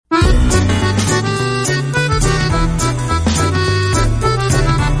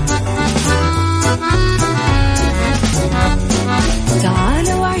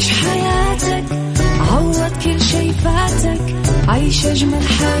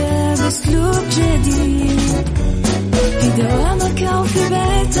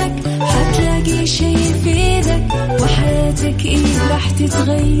أكيد راح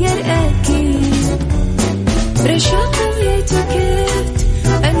تتغير أكيد. رشاق ويتوكيت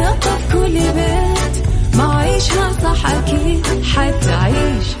أنا قف كل بيت ما عيشها صح أكيد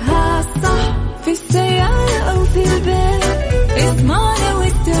حتعيشها صح. في السيارة أو في البيت اسمعنا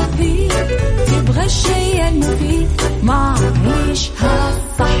والتوفيق تبغى الشيء المفيد ما عيشها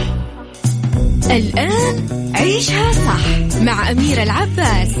صح. الآن عيشها صح مع أميرة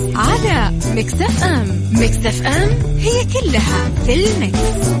العباس على ميكس اف ام. ميكس اف ام هي كلها في الميكس.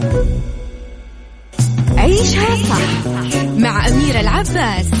 عيشها صح مع أميرة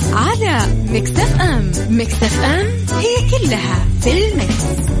العباس على ميكس اف ام. ميكس اف ام هي كلها في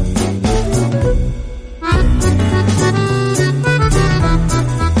الميكس.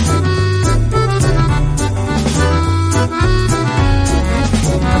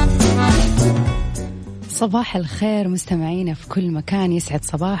 صباح الخير مستمعينا في كل مكان، يسعد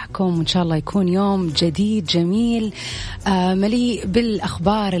صباحكم وإن شاء الله يكون يوم جديد جميل مليء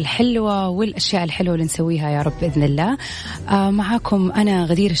بالأخبار الحلوة والأشياء الحلوة اللي نسويها يا رب بإذن الله. معاكم أنا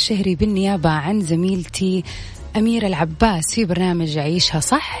غدير الشهري بالنيابة عن زميلتي أميرة العباس في برنامج عيشها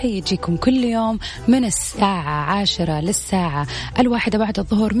صح، يجيكم كل يوم من الساعة 10 للساعة 1 بعد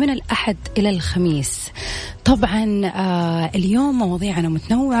الظهر من الأحد إلى الخميس. طبعا اليوم مواضيعنا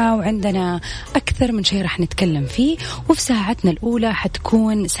متنوعة وعندنا أكثر من شيء رح نتكلم فيه. وفي ساعتنا الأولى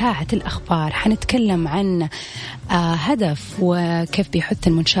حتكون ساعة الأخبار، حنتكلم عن هدف وكيف بيحث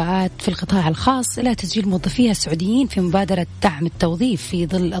المنشآت في القطاع الخاص إلى تسجيل موظفيها السعوديين في مبادرة دعم التوظيف في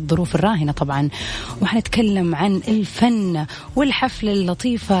ظل الظروف الراهنة طبعا. وحنتكلم عن الفن والحفلة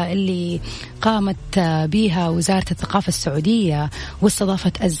اللطيفة اللي قامت بها وزارة الثقافة السعودية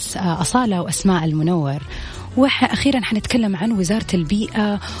واستضافت أصالة وأسماء المنور. وأخيرا حنتكلم عن وزارة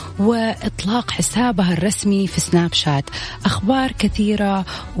البيئة وإطلاق حسابها الرسمي في سناب شات. أخبار كثيرة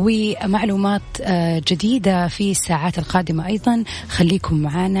ومعلومات جديدة في الساعات القادمة أيضا، خليكم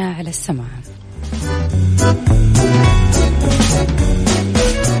معنا على السماع.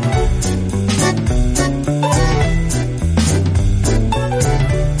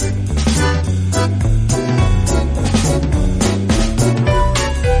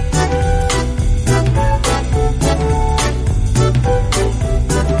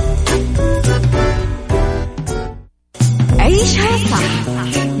 عيشها صح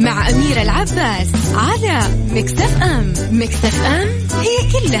مع أميرة العباس على ميكس اف ام. ميكس اف ام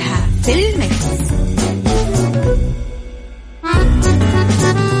هي كلها في الميكس.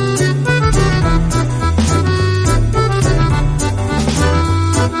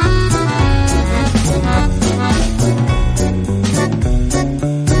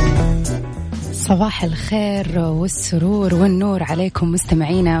 صباح الخير والسرور والنور عليكم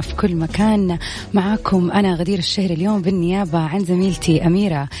مستمعينا في كل مكان. معاكم أنا غدير الشهري اليوم بالنيابة عن زميلتي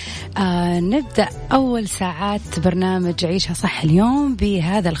أميرة. نبدأ أول ساعات برنامج عيشها صح اليوم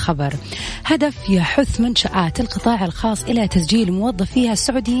بهذا الخبر. هدف يحث منشآت القطاع الخاص إلى تسجيل موظفيها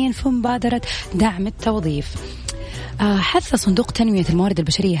السعوديين في مبادرة دعم التوظيف. حث صندوق تنمية الموارد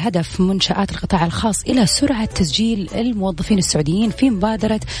البشرية هدف منشآت القطاع الخاص إلى سرعة تسجيل الموظفين السعوديين في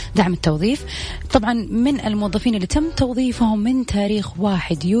مبادرة دعم التوظيف. طبعا من الموظفين اللي تم توظيفهم من تاريخ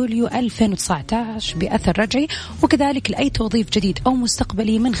 1 يوليو 2019 بأثر رجعي، وكذلك لأي توظيف جديد أو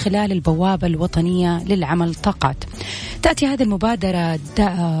مستقبلي من خلال البوابة الوطنية للعمل طاقات. تأتي هذه المبادرة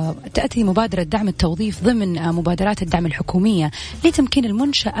تأتي مبادرة دعم التوظيف ضمن مبادرات الدعم الحكومية لتمكين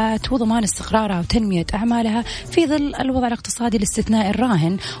المنشآت وضمان استقرارها وتنمية أعمالها في ظل الوضع الاقتصادي الاستثنائي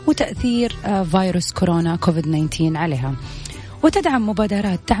الراهن وتأثير فيروس كورونا كوفيد-19 عليها. وتدعم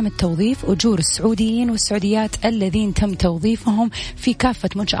مبادرات دعم التوظيف أجور السعوديين والسعوديات الذين تم توظيفهم في كافة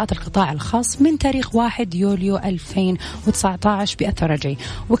منشآت القطاع الخاص من تاريخ 1 يوليو 2019 بأثر رجعي،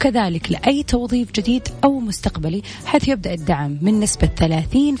 وكذلك لأي توظيف جديد أو مستقبلي، حيث يبدأ الدعم من نسبة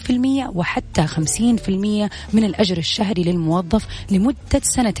 30% وحتى 50% من الأجر الشهري للموظف لمدة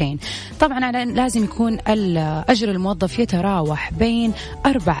 2 سنين. طبعا لازم يكون الأجر الموظف يتراوح بين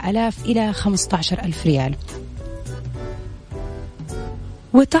 4000 إلى 15000 ريال.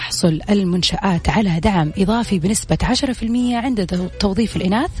 وتحصل المنشآت على دعم إضافي بنسبة 10% عند توظيف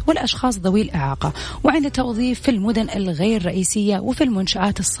الإناث والأشخاص ذوي الإعاقة، وعند توظيف في المدن الغير رئيسية وفي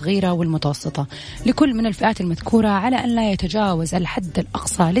المنشآت الصغيرة والمتوسطة لكل من الفئات المذكورة، على أن لا يتجاوز الحد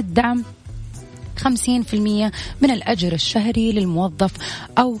الأقصى للدعم 50% من الأجر الشهري للموظف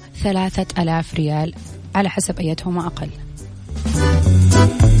أو 3000 ريال على حسب أيتهما أقل.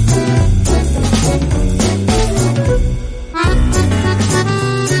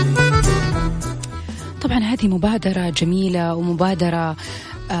 طبعا هذه مبادرة جميلة ومبادرة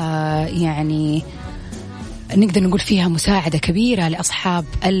يعني نقدر نقول فيها مساعدة كبيرة لأصحاب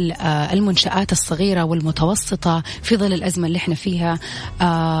المنشآت الصغيرة والمتوسطة في ظل الأزمة اللي احنا فيها.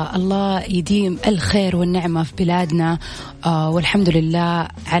 الله يديم الخير والنعمة في بلادنا، والحمد لله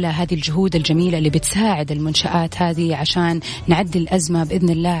على هذه الجهود الجميلة اللي بتساعد المنشآت هذه عشان نعدي الأزمة بإذن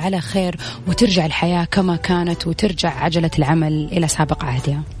الله على خير، وترجع الحياة كما كانت، وترجع عجلة العمل إلى سابق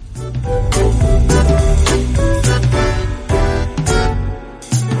عهدها.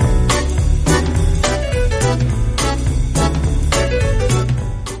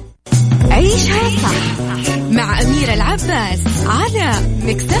 عيشها صح مع أميرة العباس على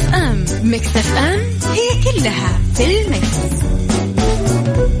ميكس اف ام. ميكس اف ام هي كلها في الميكس.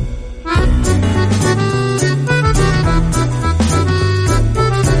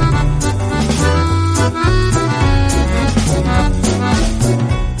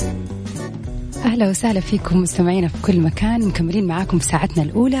 أهلا وسهلا فيكم مستمعينا في كل مكان، مكملين معاكم في ساعتنا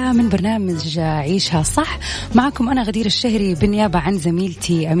الأولى من برنامج عيشها صح. معكم أنا غدير الشهري بالنيابة عن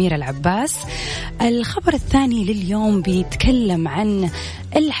زميلتي أميرة العباس. الخبر الثاني لليوم بيتكلم عن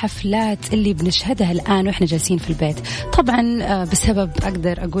الحفلات اللي بنشهدها الآن وإحنا جالسين في البيت. طبعا بسبب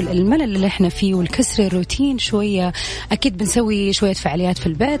أقدر أقول الملل اللي إحنا فيه والكسر الروتين شوية، أكيد بنسوي شوية فعاليات في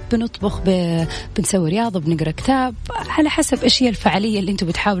البيت، بنطبخ، بنسوي رياضة، بنقرأ كتاب، على حسب إيش هي الفعالية اللي أنتم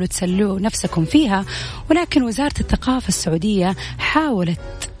بتحاولوا تسلوا نفسكم فيها. ولكن وزارة الثقافة السعودية حاولت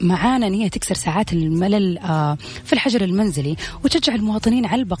معانا أن هي تكسر ساعات الملل في الحجر المنزلي وتشجع المواطنين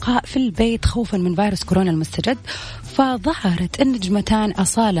على البقاء في البيت خوفا من فيروس كورونا المستجد. فظهرت النجمتان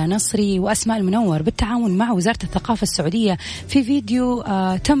أصالة نصري وأسماء المنور بالتعاون مع وزارة الثقافة السعودية في فيديو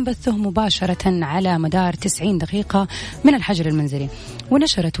تم بثه مباشرة على مدار 90 دقيقة من الحجر المنزلي.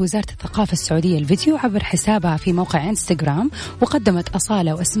 ونشرت وزارة الثقافة السعودية الفيديو عبر حسابها في موقع انستغرام. وقدمت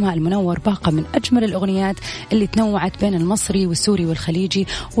أصالة وأسماء المنور باقة من أجمل الأغنيات اللي تنوعت بين المصري والسوري والخليجي،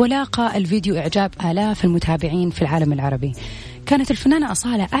 ولاقى الفيديو إعجاب آلاف المتابعين في العالم العربي. كانت الفنانة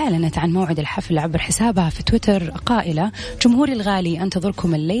أصالة أعلنت عن موعد الحفل عبر حسابها في تويتر قائلة: جمهوري الغالي،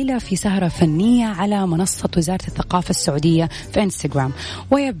 أنتظركم الليلة في سهرة فنية على منصة وزارة الثقافة السعودية في انستغرام،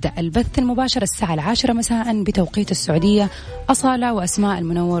 ويبدأ البث المباشر الساعة 10 مساء بتوقيت السعودية. أصالة وأسماء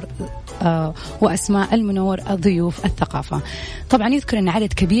المنور ضيوف الثقافة. طبعا يذكر أن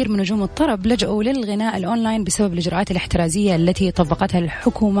عدد كبير من نجوم الطرب لجأوا للغناء الأونلاين بسبب الإجراءات الاحترازية التي طبقتها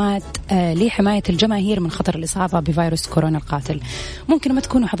الحكومات لحماية الجماهير من خطر الإصابة بفيروس كورونا القاتل. ممكن ما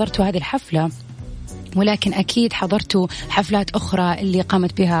تكونوا حضرتوا هذه الحفلة، ولكن أكيد حضرتوا حفلات أخرى اللي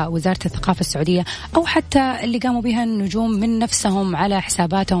قامت بها وزارة الثقافة السعودية، أو حتى اللي قاموا بها النجوم من نفسهم على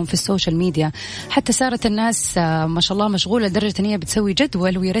حساباتهم في السوشيال ميديا. حتى صارت الناس ما شاء الله مشغولة لدرجة أن هي بتسوي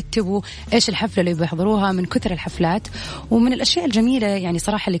جدول ويرتبوا إيش الحفلة اللي بيحضروها من كثر الحفلات. ومن الأشياء الجميلة يعني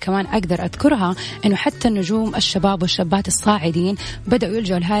صراحة اللي كمان أقدر أذكرها أنه حتى النجوم الشباب والشابات الصاعدين بدأوا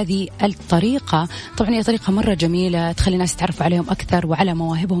يلجوا لهذه الطريقة. طبعا هي طريقة مرة جميلة تخلي الناس يتعرفوا عليهم أكثر وعلى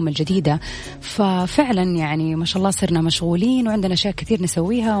مواهبهم الجديدة. فعلا يعني ما شاء الله صرنا مشغولين وعندنا أشياء كثير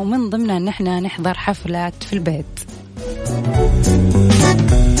نسويها، ومن ضمنها أن احنا نحضر حفلات في البيت.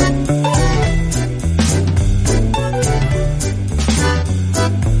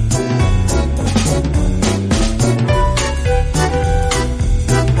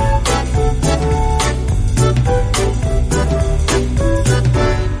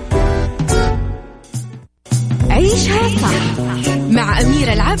 عيشها صح مع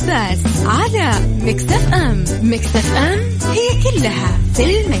أميرة العباس على ميكس اف ام. ميكس اف ام هي كلها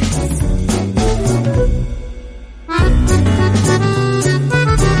في الميكس.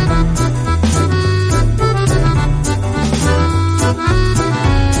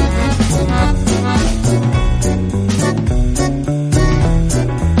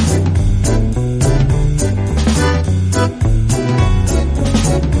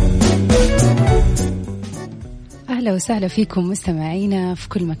 أهلا وسهلا فيكم مستمعينا في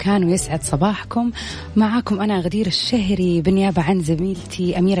كل مكان، ويسعد صباحكم. معاكم أنا غدير الشهري بالنيابة عن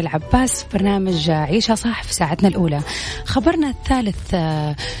زميلتي أميرة العباس في برنامج عيشها صح في ساعتنا الأولى. خبرنا الثالث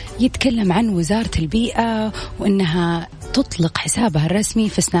يتكلم عن وزارة البيئة وأنها تطلق حسابها الرسمي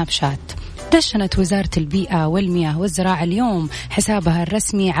في سناب شات. دشنت وزارة البيئة والمياه والزراعة اليوم حسابها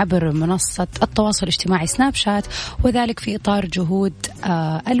الرسمي عبر منصة التواصل الاجتماعي سناب شات، وذلك في إطار جهود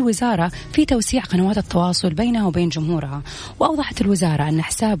الوزارة في توسيع قنوات التواصل بينها وبين جمهورها. وأوضحت الوزارة أن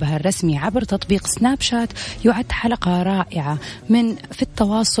حسابها الرسمي عبر تطبيق سناب شات يعد حلقة رائعة في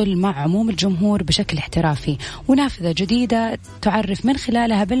التواصل مع عموم الجمهور بشكل احترافي، ونافذة جديدة تعرف من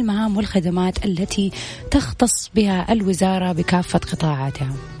خلالها بالمهام والخدمات التي تختص بها الوزارة بكافة قطاعاتها.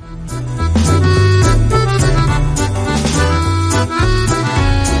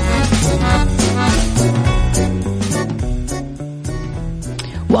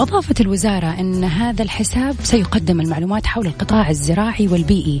 وأضافت الوزارة أن هذا الحساب سيقدم المعلومات حول القطاع الزراعي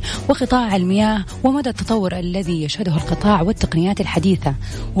والبيئي وقطاع المياه ومدى التطور الذي يشهده القطاع والتقنيات الحديثة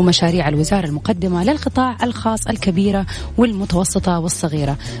ومشاريع الوزارة المقدمة للقطاع الخاص الكبيرة والمتوسطة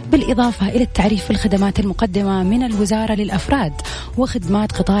والصغيرة، بالإضافة إلى التعريف في الخدمات المقدمة من الوزارة للأفراد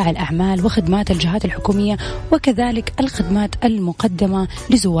وخدمات قطاع الأعمال وخدمات الجهات الحكومية وكذلك الخدمات المقدمة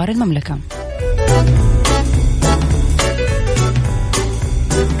لزوار المملكة.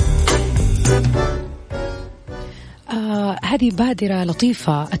 هذه بادرة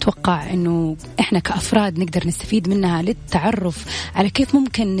لطيفة، أتوقع أنه إحنا كأفراد نقدر نستفيد منها للتعرف على كيف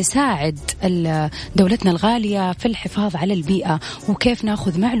ممكن نساعد دولتنا الغالية في الحفاظ على البيئة، وكيف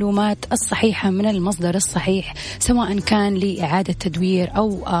نأخذ معلومات الصحيحة من المصدر الصحيح، سواء كان لإعادة تدوير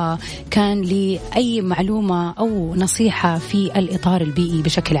أو كان لأي معلومة أو نصيحة في الإطار البيئي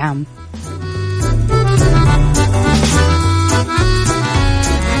بشكل عام.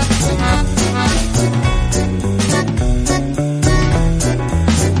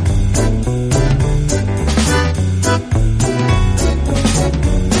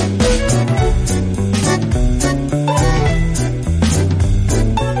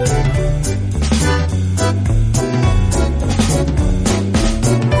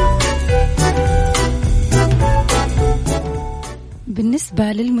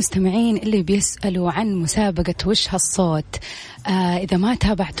 بالنسبة للمستمعين اللي بيسألوا عن مسابقة وش هالصوت، إذا ما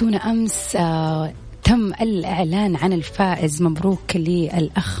تابعتونا أمس تم الإعلان عن الفائز. مبروك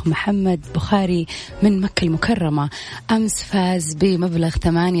للأخ محمد بخاري من مكة المكرمة، أمس فاز بمبلغ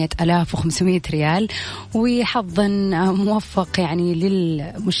 8500 ريال، وحظا موفق يعني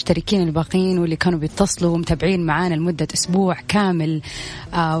للمشتركين الباقين واللي كانوا بيتصلوا ومتابعين معانا لمدة أسبوع كامل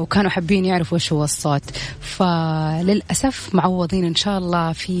وكانوا حابين يعرفوا وش هو الصوت، فللأسف معوضين إن شاء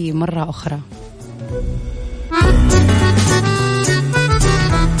الله في مرة أخرى.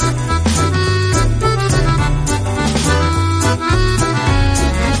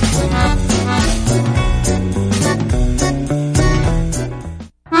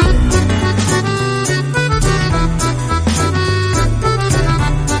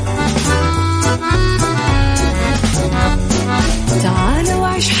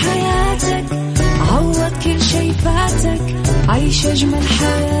 عيش أجمل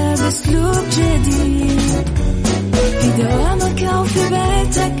حياة بأسلوب جديد، في دوامك أو في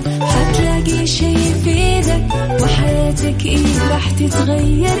بيتك حتلاقي شي يفيدك، وحياتك إيه راح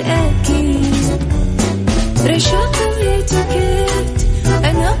تتغير أكيد. رشاق ويتوكيت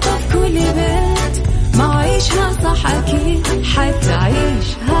أنا في كل بيت، ما عيشها صح أكيد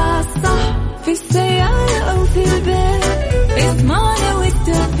حتعيشها صح، في السيارة أو في البيت اسمعنا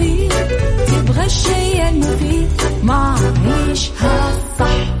والتوفيق، تبغى الشيء المفيد ما عيشها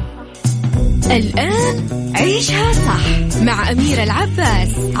صح. الآن عيشها صح مع أميرة العباس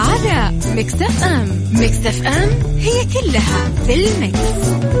على ميكس اف ام. ميكس اف ام هي كلها في الميكس.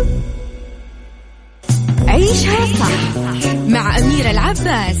 عيشها صح مع أميرة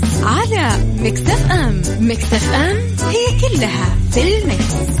العباس على ميكس اف ام. ميكس اف ام هي كلها في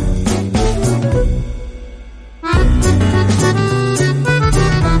الميكس.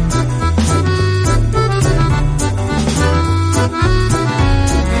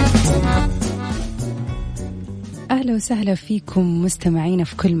 أهلا وسهلا فيكم مستمعين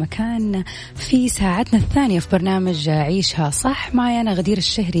في كل مكان في ساعتنا الثانية في برنامج عيشها صح. معي أنا غدير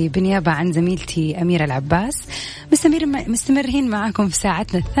الشهري بالنيابة عن زميلتي أميرة العباس، مستمرين معاكم في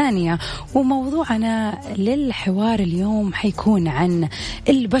ساعتنا الثانية. وموضوعنا للحوار اليوم حيكون عن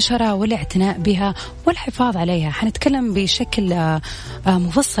البشرة والاعتناء بها والحفاظ عليها. حنتكلم بشكل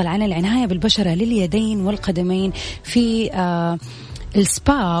مفصل عن العناية بالبشرة لليدين والقدمين في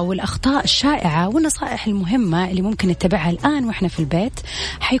السبا والأخطاء الشائعة والنصائح المهمة اللي ممكن نتبعها الآن وإحنا في البيت.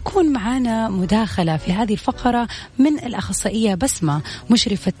 حيكون معنا مداخلة في هذه الفقرة من الأخصائية بسمة،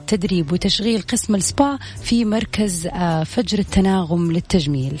 مشرفة تدريب وتشغيل قسم السبا في مركز فجر التناغم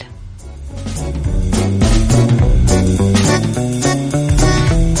للتجميل.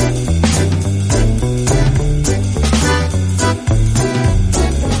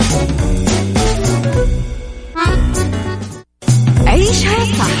 عيشها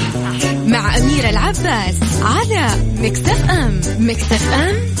صح مع أميرة العباس على ميكس اف ام. ميكس اف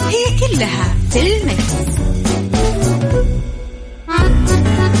ام هي كلها في الميكس.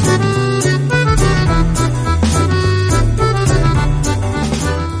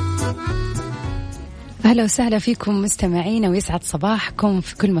 أهلا وسهلا فيكم مستمعينا ويسعد صباحكم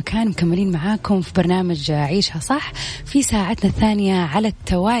في كل مكان. مكملين معاكم في برنامج عيشها صح في ساعتنا الثانية على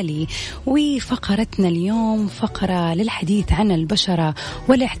التوالي. وفقرتنا اليوم فقرة للحديث عن البشرة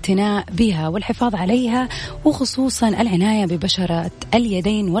والاعتناء بها والحفاظ عليها، وخصوصا العناية ببشرة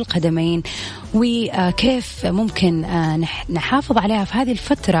اليدين والقدمين، وكيف ممكن نحافظ عليها في هذه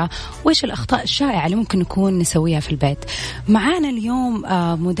الفترة، وإيش الأخطاء الشائعة اللي ممكن نكون نسويها في البيت. معانا اليوم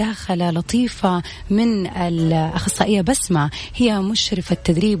مداخلة لطيفة من الأخصائية بسمة، هي مشرفة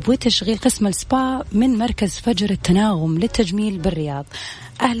تدريب وتشغيل قسم السبا من مركز فجر التناغم للتجميل بالرياض.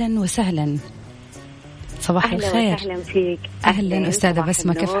 أهلا وسهلا، صباح الخير. أهلا فيك. أهلا أستاذة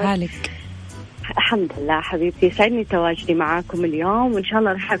بسمة، كيف حالك؟ الحمد لله حبيبتي، سعدني تواجدي معاكم اليوم، وإن شاء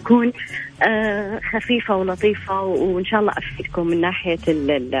الله رح أكون خفيفة ولطيفة، وإن شاء الله أفيدكم من ناحية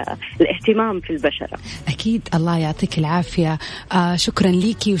الاهتمام في البشرة. أكيد، الله يعطيك العافية. شكرا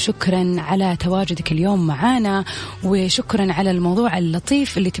ليكي وشكرا على تواجدك اليوم معنا، وشكرا على الموضوع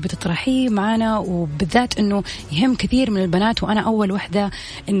اللطيف اللي تبي تطرحيه معنا، وبالذات أنه يهم كثير من البنات، وأنا أول وحدة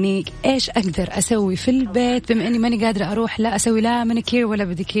إني إيش أقدر أسوي في البيت بما أني ماني قادرة أروح لا أسوي لا مانيكير ولا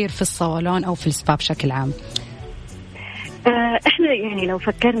بديكير في الصالون أو في السبا بشكل عام. احنا يعني لو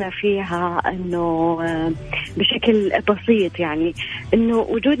فكرنا فيها انه بشكل بسيط، يعني انه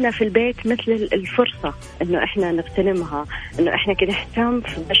وجودنا في البيت مثل الفرصة انه احنا نغتنمها، انه احنا كده نهتم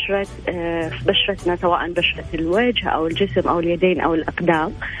في بشرتنا، سواء بشرة الوجه او الجسم او اليدين او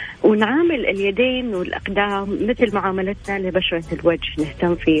الاقدام، ونعامل اليدين والأقدام مثل معاملتنا لبشرة الوجه،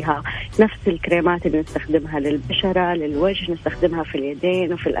 نهتم فيها نفس الكريمات اللي نستخدمها للبشرة للوجه نستخدمها في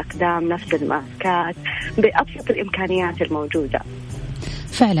اليدين وفي الأقدام، نفس الماسكات بأبسط الإمكانيات الموجودة.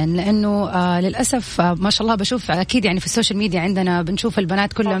 فعلا، لأنه للأسف ما شاء الله بشوف أكيد يعني في السوشيال ميديا عندنا بنشوف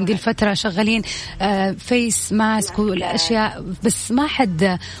البنات كلهم دي الفترة شغالين فيس ماسك والأشياء، بس ما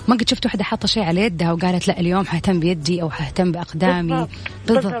قد شفت واحدة حاطة شيء على يدها وقالت لا اليوم ههتم بيدي أو ههتم بأقدامي.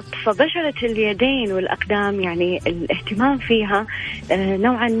 بالضبط. فبشرة اليدين والأقدام يعني الاهتمام فيها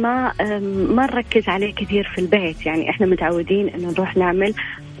نوعا ما نركز عليه كثير في البيت، يعني احنا متعودين انه نروح نعمل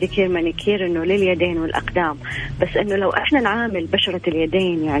ديكير مانيكير انه لليدين والاقدام، بس انه لو احنا نعامل بشرة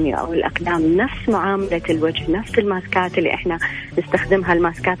اليدين يعني او الاقدام نفس معاملة الوجه، نفس الماسكات اللي احنا نستخدمها،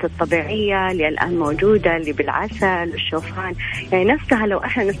 الماسكات الطبيعية اللي الان موجودة اللي بالعسل والشوفان، يعني نفسها لو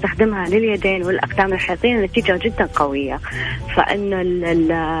احنا نستخدمها لليدين والاقدام رح يعطينا نتيجة جدا قوية. فانه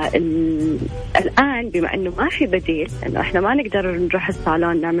الان بما انه ما في بديل، انه احنا ما نقدر نروح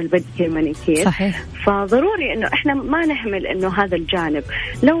الصالون نعمل بديكير مانيكير، صحيح، فضروري انه احنا ما نهمل انه هذا الجانب،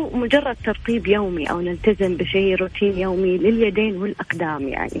 لو مجرد ترطيب يومي أو نلتزم بشيء روتين يومي لليدين والأقدام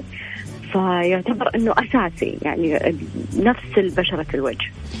يعني، فيعتبر أنه أساسي يعني نفس البشرة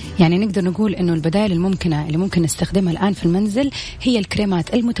الوجه. يعني نقدر نقول أنه البدائل الممكنة اللي ممكن نستخدمها الآن في المنزل هي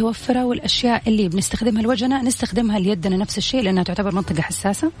الكريمات المتوفرة، والأشياء اللي بنستخدمها لوجهنا نستخدمها ليدنا نفس الشيء، لأنها تعتبر منطقة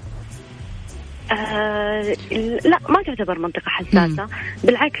حساسة. لا، ما تعتبر منطقة حساسة،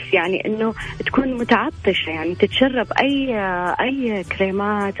 بالعكس يعني انه تكون متعطشة، يعني تتشرب اي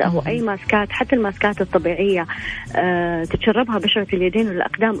كريمات او اي ماسكات، حتى الماسكات الطبيعية تتشربها بشرة اليدين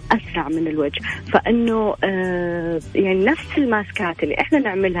والاقدام اسرع من الوجه. فانه يعني نفس الماسكات اللي احنا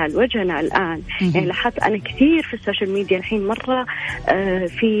نعملها لوجهنا الان، يعني لاحظت انا كثير في السوشيال ميديا الحين مرة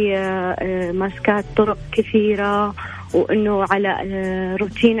في ماسكات طرق كثيرة، وإنه على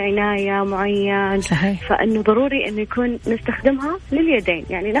روتين عناية معين. صحيح. فإنه ضروري إنه يكون نستخدمها لليدين،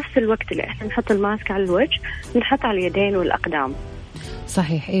 يعني نفس الوقت اللي إحنا نحط الماسك على الوجه نحط على اليدين والأقدام.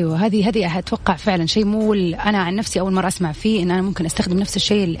 صحيح، ايوه، هذه اتوقع فعلا شيء مو انا عن نفسي اول مره اسمع فيه، ان انا ممكن استخدم نفس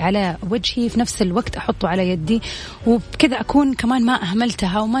الشيء على وجهي في نفس الوقت احطه على يدي، وبكذا اكون كمان ما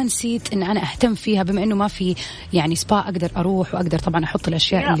اهملتها وما نسيت ان انا اهتم فيها، بما انه ما في يعني سبا اقدر اروح واقدر طبعا احط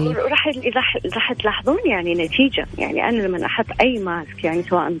الاشياء اللي راح تلاحظون يعني نتيجه. يعني انا لما احط اي ماسك، يعني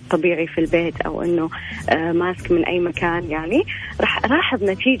سواء طبيعي في البيت او انه ماسك من اي مكان، يعني راح الاحظ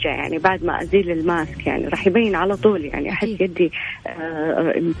نتيجه، يعني بعد ما ازيل الماسك يعني راح يبين على طول، يعني احس يدي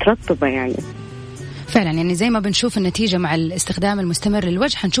مترطبة يعني. فعلا، يعني زي ما بنشوف النتيجة مع الاستخدام المستمر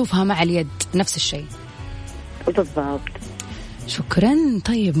للوجه حنشوفها مع اليد نفس الشيء. بالضبط. شكرا.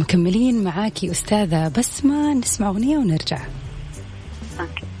 طيب مكملين معاكي أستاذة بسمة، نسمع أغنية ونرجع.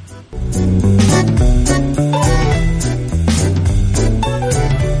 أوكي.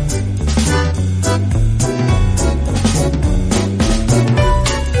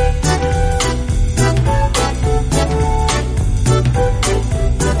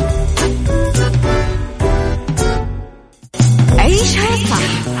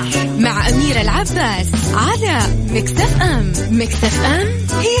 العباس على مكسف أم. مكسف أم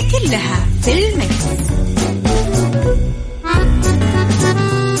هي كلها في المكس.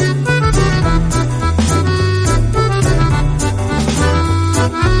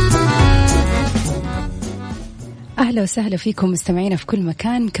 أهلا وسهلا فيكم مستمعينا في كل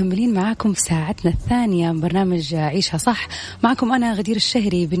مكان، مكملين معاكم في ساعتنا الثانية من برنامج عيشها صح. معكم أنا غدير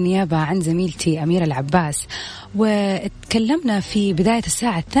الشهري بالنيابة عن زميلتي أميرة العباس، وتكلمنا في بداية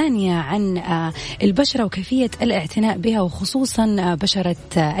الساعة الثانية عن البشرة وكيفية الاعتناء بها، وخصوصا بشرة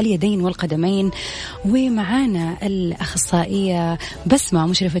اليدين والقدمين. ومعانا الأخصائية بسمة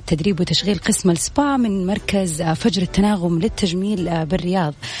مشرفة تدريب وتشغيل قسم السبا من مركز فجر التناغم للتجميل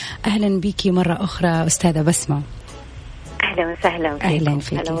بالرياض. أهلا بيكي مرة أخرى أستاذة بسمة. أهلا وسهلا. أهلا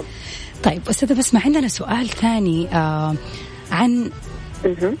فيكي. طيب أستاذة بسمة، عندنا سؤال ثاني عن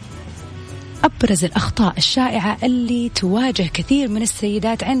أبرز الأخطاء الشائعة اللي تواجه كثير من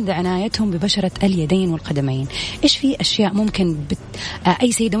السيدات عند عنايتهم ببشرة اليدين والقدمين. إيش في أشياء ممكن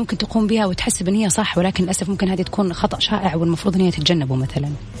أي سيدة ممكن تقوم بها وتحسب أن هي صح، ولكن للأسف ممكن هذه تكون خطأ شائع والمفروض أن هي تتجنبه مثلا؟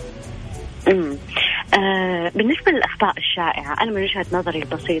 بالنسبة للأخطاء الشائعة، أنا من وجهة نظري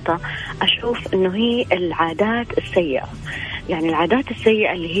البسيطة أشوف أنه هي العادات السيئة. يعني العادات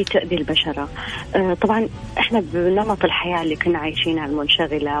السيئة اللي هي تؤذي البشرة. طبعا إحنا بنمط الحياة اللي كنا عايشينها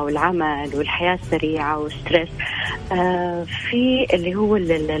المنشغلة والعمل والحياة السريعة والستريس، في اللي هو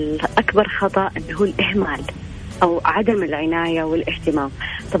الأكبر خطأ اللي هو الإهمال أو عدم العناية والاهتمام.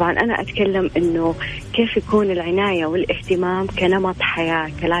 طبعا أنا أتكلم إنه كيف يكون العناية والاهتمام كنمط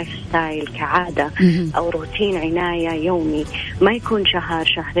حياة، كلايف ستايل، كعادة أو روتين عناية يومي، ما يكون شهر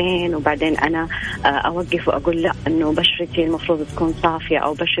شهرين وبعدين أنا أوقف وأقول لا إنه بشرتي المفروض تكون صافية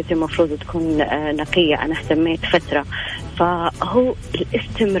أو بشرتي المفروض تكون نقية، أنا اهتميت فترة. فهو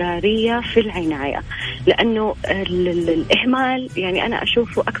الاستمرارية في العناية، لأنه الإهمال يعني أنا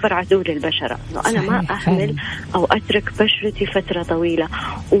أشوفه أكبر عدو للبشرة، إنه أنا ما أهمل أو أترك بشرتي فترة طويلة،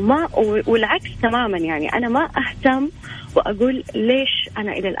 والعكس تماما. يعني أنا ما أهتم وأقول ليش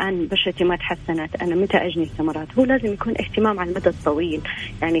أنا إلى الآن بشرتي ما تحسنت، أنا متى أجني الثمرات. هو لازم يكون اهتمام على المدى الطويل،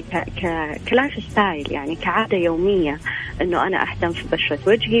 يعني كلايف ستايل، يعني كعادة يومية، إنه أنا أهتم في بشرة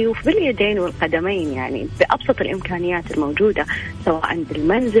وجهي وفي اليدين والقدمين، يعني بأبسط الإمكانيات الموجودة، سواء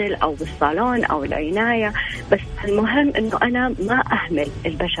بالمنزل أو بالصالون أو العناية. بس المهم إنه أنا ما أهمل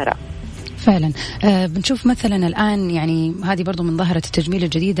البشرة. فعلا. بنشوف مثلا الآن، يعني هذه برضو من ظاهرة التجميل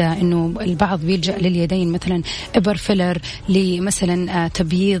الجديدة، إنه البعض بيلجأ لليدين مثلا إبر فيلر لمثلا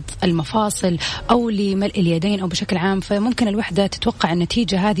تبييض المفاصل أو لملء اليدين أو بشكل عام. فممكن الوحدة تتوقع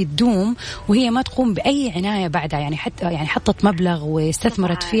النتيجة هذه تدوم وهي ما تقوم بأي عناية بعدها، يعني حتى يعني حطت مبلغ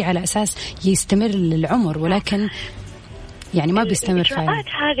واستثمرت فيه على أساس يستمر للعمر، ولكن يعني ما بيستمر فعلا. الإجراءات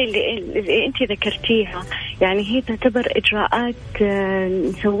هذه اللي أنت ذكرتيها يعني هي تعتبر إجراءات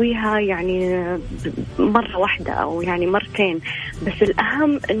نسويها يعني مرة واحدة أو يعني مرتين، بس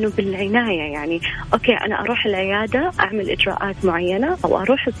الأهم إنه بالعناية. يعني أوكي أنا أروح العيادة أعمل إجراءات معينة أو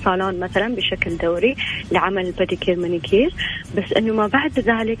أروح الصالون مثلا بشكل دوري لعمل باديكير مانيكير، بس إنه ما بعد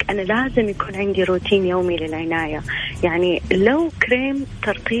ذلك أنا لازم يكون عندي روتين يومي للعناية. يعني لو كريم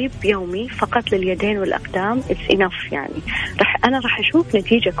ترطيب يومي فقط لليدين والأقدام it's enough. يعني أنا راح أشوف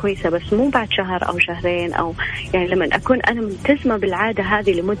نتيجة كويسة، بس مو بعد شهر أو شهرين، أو يعني لما أكون أنا ملتزمة بالعادة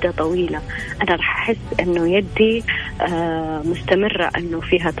هذه لمدة طويلة أنا راح أحس إنه يدي مستمرة، إنه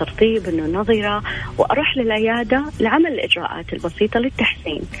فيها ترطيب، إنه نظرة، وأروح للعيادة لعمل الإجراءات البسيطة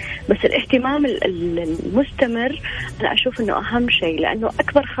للتحسين. بس الاهتمام المستمر أنا أشوف إنه أهم شيء، لأنه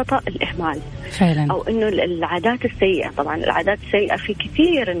أكبر خطأ الإهمال فعلا، أو إنه العادات السيئة. طبعا العادات السيئة في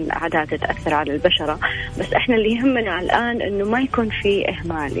كثير من عادات تأثر على البشرة، بس إحنا اللي يهمنا الآن إنه ما يكون في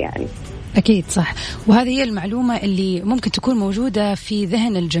إهمال. يعني أكيد صح، وهذه هي المعلومة اللي ممكن تكون موجودة في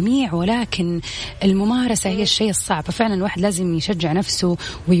ذهن الجميع، ولكن الممارسة هي الشيء الصعب. ففعلا الواحد لازم يشجع نفسه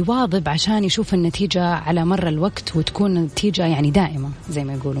ويواظب عشان يشوف النتيجة على مر الوقت، وتكون النتيجة يعني دائمة زي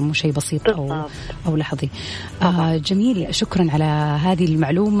ما يقولوا، مو شيء بسيط أو لحظي. جميل، شكرا على هذه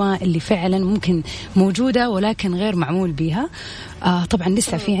المعلومة اللي فعلا ممكن موجودة ولكن غير معمول بها. طبعا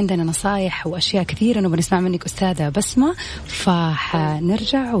لسه في عندنا نصايح وأشياء كثيرة نبغى نسمع منك أستاذة بسمة،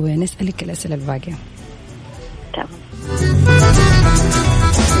 فحنرجع ونسألك الأسئلة الباقية. تمام.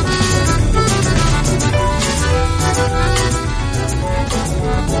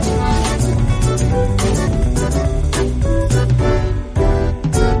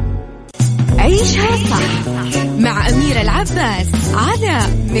 عيشها صح مع أميرة العباس على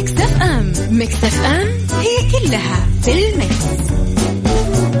ميكس اف ام. ميكس اف ام هي كلها في الميكس.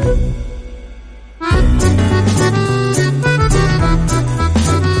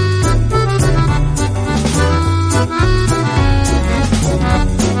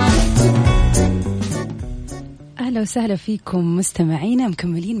 أهلا وسهلا فيكم مستمعينا،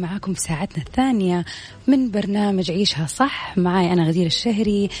 مكملين معاكم ساعتنا الثانية من برنامج عيشها صح. معي أنا غدير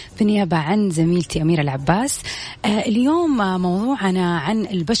الشهري بالنيابة عن زميلتي أميرة العباس. اليوم موضوعنا عن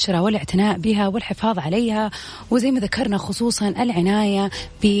البشرة والاعتناء بها والحفاظ عليها، وزي ما ذكرنا خصوصا العناية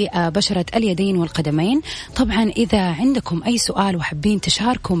ببشرة اليدين والقدمين. طبعا إذا عندكم أي سؤال وحابين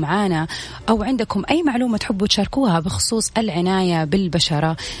تشاركوا معنا أو عندكم أي معلومة تحبوا تشاركوها بخصوص العناية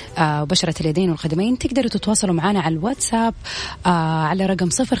بالبشرة بشرة اليدين والقدمين، تقدروا تتواصلوا معنا على الواتساب على رقم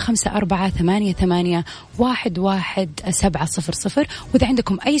 0548811700. وإذا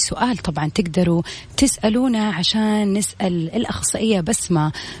عندكم أي سؤال طبعا تقدروا تسألونا عشان نسأل الأخصائية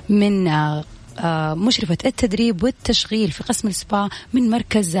بسمة من مشرفة التدريب والتشغيل في قسم السبا من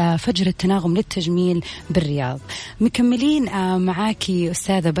مركز فجر التناغم للتجميل بالرياض. مكملين معاكي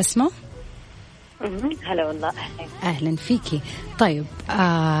أستاذة بسمة. هلا والله، أهلا فيكي. طيب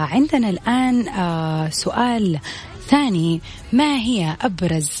عندنا الآن سؤال ثاني، ما هي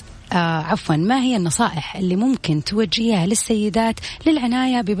أبرز ما هي النصائح اللي ممكن توجهيها للسيدات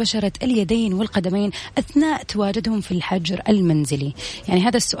للعناية ببشرة اليدين والقدمين أثناء تواجدهم في الحجر المنزلي؟ يعني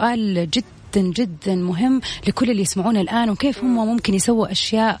هذا السؤال جدا مهم لكل اللي يسمعون الآن، وكيف هم ممكن يسووا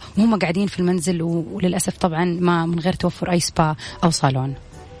أشياء وهم قاعدين في المنزل، وللأسف طبعا ما من غير توفر أي سبا أو صالون.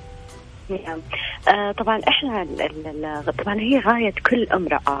 طبعا احنا طبعا هي غاية كل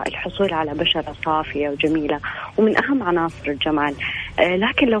امرأة الحصول على بشرة صافية وجميلة ومن اهم عناصر الجمال.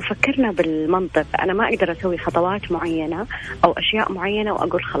 لكن لو فكرنا بالمنطق، انا ما اقدر اسوي خطوات معينة او اشياء معينة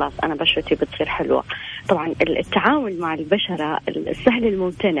واقول خلاص انا بشرتي بتصير حلوة. طبعا التعامل مع البشرة السهل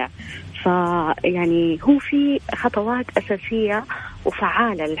الممتنع، فيعني هو في خطوات أساسية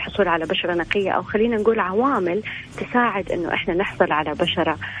وفعالة للحصول على بشرة نقية، أو خلينا نقول عوامل تساعد إنه إحنا نحصل على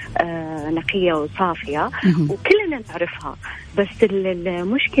بشرة نقية وصافية وكلنا نعرفها. بس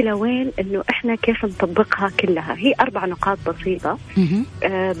المشكلة وين؟ إنه إحنا كيف نطبقها كلها. هي 4 نقاط بسيطة،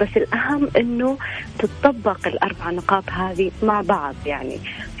 بس الأهم إنه تطبق ال4 نقاط هذه مع بعض. يعني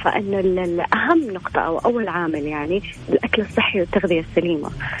فإنه الأهم نقطة أو أول عامل يعني الأكل الصحي والتغذية السليمة.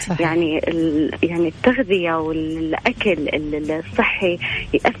 صحيح. يعني التغذية والأكل الصحي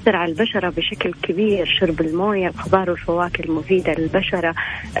يأثر على البشرة بشكل كبير. شرب الموية، الخضار والفواكه المفيدة للبشرة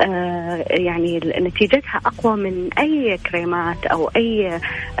يعني نتيجتها أقوى من أي كريمات أو أي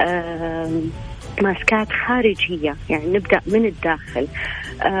ماسكات خارجية. يعني نبدأ من الداخل.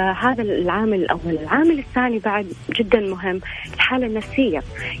 هذا العامل الأول. العامل الثاني بعد جدا مهم، الحالة النفسية.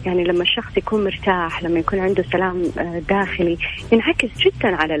 يعني لما الشخص يكون مرتاح، لما يكون عنده سلام داخلي، ينعكس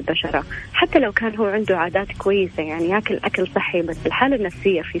جدا على البشرة. حتى لو كان هو عنده عادات كويسة، يعني يأكل أكل صحي، بس الحالة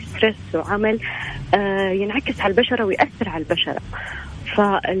النفسية في ستريس وعمل ينعكس على البشرة ويأثر على البشرة.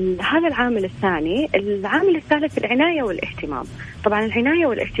 فهذا العامل الثاني. العامل الثالث العناية والاهتمام. طبعا العناية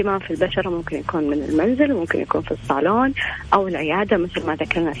والاهتمام في البشرة ممكن يكون من المنزل، ممكن يكون في الصالون أو العيادة مثل ما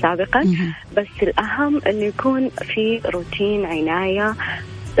ذكرنا سابقا. بس الأهم أن يكون في روتين عناية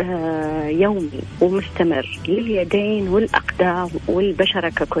يومي ومستمر لليدين والأقدام والبشرة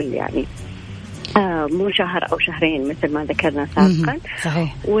ككل، يعني مو شهر أو شهرين مثل ما ذكرنا سابقا.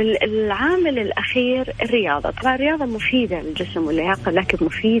 صحيح. والعامل الأخير الرياضة. طبعا الرياضة مفيدة للجسم واللياقة، لكن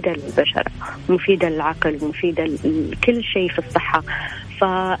مفيدة للبشرة، مفيدة للعقل، مفيدة لكل شيء في الصحة.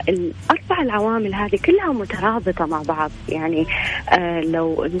 فالأربع العوامل هذه كلها مترابطة مع بعض. يعني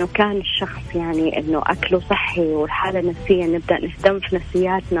لو إنه كان الشخص يعني إنه أكله صحي والحالة النفسية، نبدأ نهتم في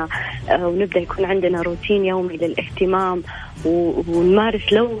نفسياتنا ونبدأ يكون عندنا روتين يومي للاهتمام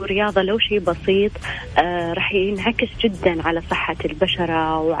ونمارس لو رياضة لو شيء بسيط، رح ينعكس جدا على صحة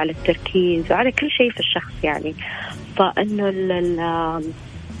البشرة وعلى التركيز وعلى كل شيء في الشخص. يعني فإنه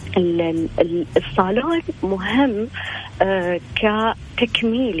الصالون مهم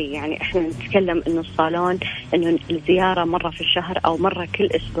كتكميلي. يعني احنا نتكلم انه الصالون، انه الزيارة مرة في الشهر او مرة كل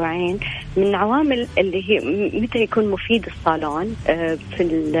اسبوعين، من العوامل اللي هي متى يكون مفيد الصالون في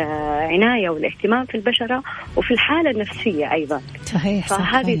العناية والاهتمام في البشرة وفي الحالة النفسية ايضا. صحيح.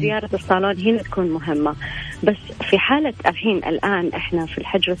 فهذه زيارة الصالون هنا تكون مهمة. بس في حالة الآن احنا في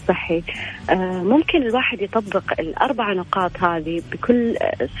الحجر الصحي، ممكن الواحد يطبق الأربع نقاط هذه بكل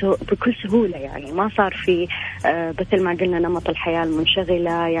سهولة. يعني ما صار في مثل ما قلنا نمط الحياة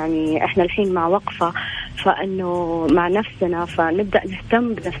المنشغلة. يعني احنا الحين مع وقفة، فإنه مع نفسنا، فنبدأ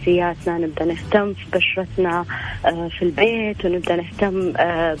نهتم بنفسياتنا، نبدأ نهتم في بشرتنا في البيت، ونبدأ نهتم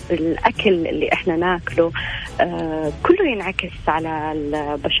بالأكل اللي احنا ناكله. كله ينعكس على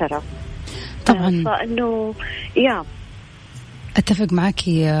البشرة طبعا. فإنه أتفق معك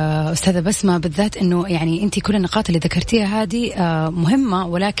يا أستاذة بسمة، بالذات أنه يعني أنت كل النقاط اللي ذكرتيها هذه مهمة،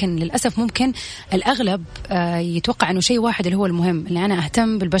 ولكن للأسف ممكن الأغلب يتوقع أنه شيء واحد اللي هو المهم، اللي أنا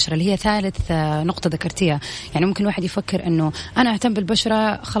أهتم بالبشرة، اللي هي ثالث نقطة ذكرتيها. يعني ممكن الواحد يفكر أنه أنا أهتم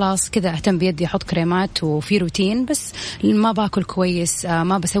بالبشرة خلاص كذا، أهتم بيدي، أحط كريمات وفي روتين، بس ما باكل كويس،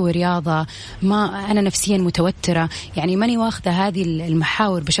 ما بسوي رياضة، ما أنا نفسيا متوترة، يعني ماني واخذة هذه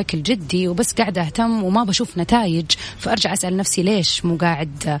المحاور بشكل جدي، وبس قاعدة أهتم وما بشوف نتائج. فأرجع أسأل نفسي ليش مو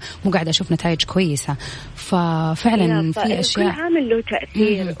قاعد أشوف نتائج كويسة. ففعلا في أشياء، كل عامل له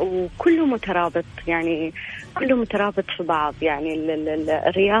تأثير وكله مترابط، يعني كله مترابط في بعض. يعني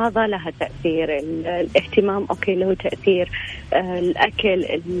الرياضة لها تأثير، الاهتمام أوكي له تأثير،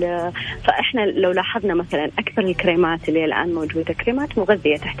 الأكل. فإحنا لو لاحظنا مثلا أكثر الكريمات اللي الآن موجودة كريمات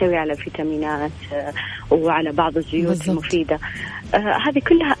مغذية تحتوي على فيتامينات وعلى بعض الزيوت المفيدة. هذه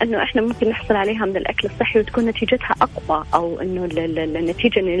كلها أنه إحنا ممكن نحصل عليها من الأكل الصحي وتكون نتيجتها أقوى، أو أنه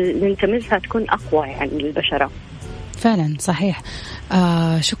النتيجة اللي نلتمسها تكون أقوى يعني للبشرة. فعلا صحيح.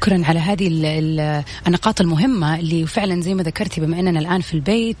 شكرا على هذه النقاط المهمة اللي فعلا زي ما ذكرتي، بما أننا الآن في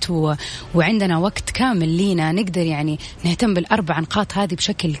البيت وعندنا وقت كامل لينا نقدر يعني نهتم بالأربع نقاط هذه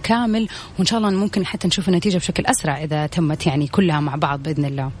بشكل كامل، وإن شاء الله ممكن حتى نشوف النتيجة بشكل أسرع إذا تمت يعني كلها مع بعض بإذن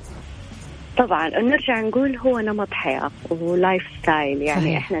الله. طبعا نرجع نقول هو نمط حياة ولايف ستايل، يعني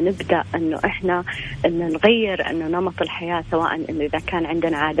صحيح. احنا نبدأ انه احنا نغير انه نمط الحياة، سواء انه اذا كان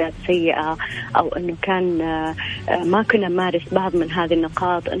عندنا عادات سيئة او انه كان ما كنا نمارس بعض من هذه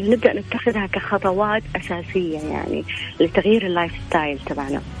النقاط، انه نبدأ نتخذها كخطوات اساسية يعني لتغيير اللايف ستايل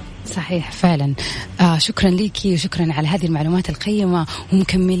تبعنا. صحيح فعلا. شكرا ليكي وشكرا على هذه المعلومات القيمة،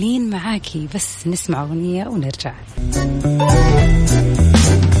 ومكملين معاكي، بس نسمع أغنية ونرجع.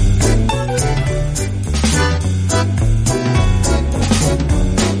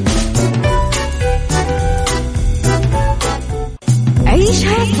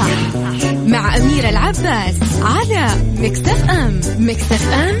 عيشها صح مع أميرة العباس على ميكس اف ام. ميكس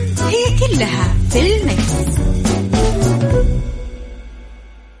اف ام هي كلها في الميكس.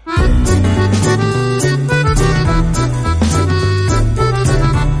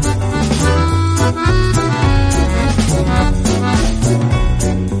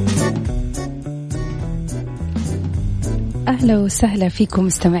 أهلا وسهلا فيكم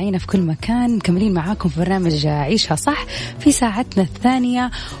مستمعينا في كل مكان، مكملين معاكم في برنامج عيشها صح في ساعتنا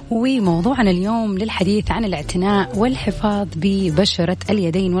الثانية، وموضوعنا اليوم للحديث عن الاعتناء والحفاظ ببشرة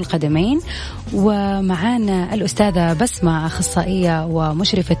اليدين والقدمين. ومعانا الأستاذة بسمة، أخصائية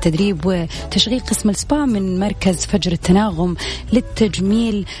ومشرفة تدريب وتشغيل قسم السبا من مركز فجر التناغم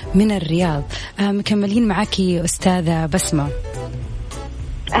للتجميل من الرياض. مكملين معاكي أستاذة بسمة.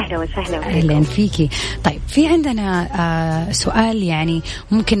 أهلا وسهلا. أهلا فيكي. طيب في عندنا سؤال يعني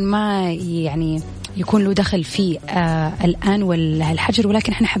ممكن ما يعني يكون له دخل في الآن والحجر،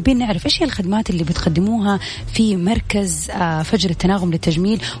 ولكن احنا حابين نعرف ايش هي الخدمات اللي بتقدموها في مركز فجر التناغم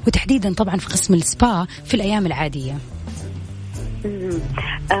للتجميل، وتحديدا طبعا في قسم السبا في الأيام العادية.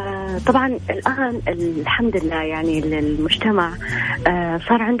 طبعا الآن الحمد لله يعني المجتمع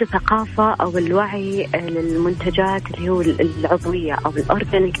صار عنده ثقافة أو الوعي للمنتجات اللي هو العضوية أو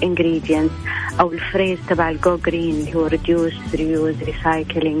الأورجانيك إنجريدينتس أو الفريز تبع الجو جرين اللي هو ريديوس ريوز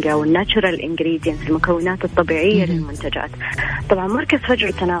ريسايكلينج أو الناتشورال إنجريدينتس، المكونات الطبيعية للمنتجات. طبعا مركز فجر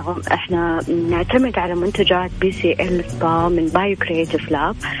التناغم احنا نعتمد على منتجات BCL سبا من بايو كرياتيف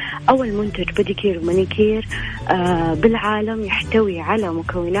لاب، أول منتج بديكير ومانيكير بالعالم يحتوي على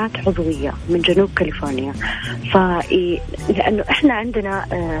مكونات عضوية من جنوب كاليفورنيا. لأنه إحنا عندنا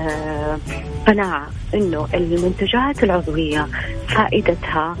قناعة إنه المنتجات العضوية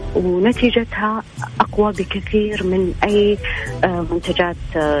فائدتها ونتيجتها أقوى بكثير من أي منتجات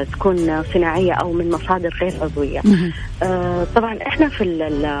تكون صناعية أو من مصادر غير عضوية. طبعا إحنا في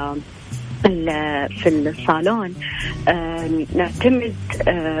الصالون نعتمد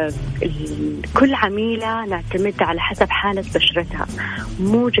كل عميلة نعتمد على حسب حالة بشرتها،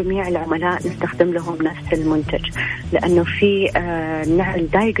 مو جميع العملاء نستخدم لهم نفس المنتج، لأنه في نعمل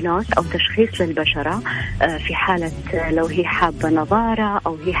دايجنوز أو تشخيص للبشرة في حالة لو هي حابة نظارة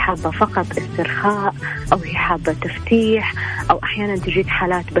أو هي حابة فقط استرخاء أو هي حابة تفتيح، أو أحيانا تجيك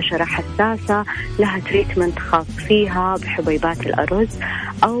حالات بشرة حساسة لها تريتمنت خاص فيها بحبيبات الأرز،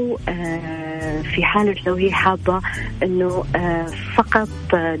 أو في حالة لو هي حابة أنه فقط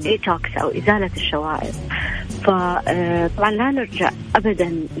ديتوكس أو إزالة الشوائب. فطبعا لا نرجع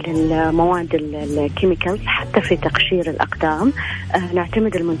أبدا للمواد الكيميكالز حتى في تقشير الأقدام،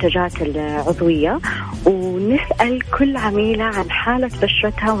 نعتمد المنتجات العضوية نسأل كل عميلة عن حالة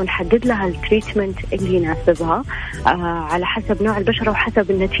بشرتها ونحدد لها التريتمنت اللي يناسبها على حسب نوع البشرة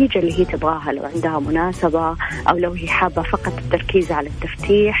وحسب النتيجة اللي هي تبغاها. لو عندها مناسبة أو لو هي حابة فقط التركيز على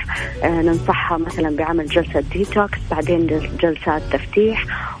التفتيح ننصحها مثلا بعمل جلسة ديتوكس بعدين جلسات تفتيح،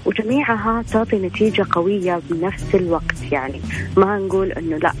 وجميعها تعطي نتيجة قوية بنفس الوقت. يعني ما نقول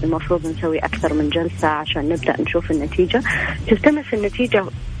إنه لا المفروض نسوي أكثر من جلسة عشان نبدأ نشوف النتيجة. تلتمس النتيجة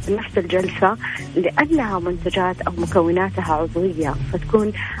نفس الجلسة لأنها منتجات أو مكوناتها عضوية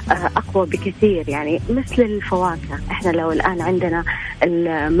فتكون أقوى بكثير. يعني مثل الفواكه، إحنا لو الآن عندنا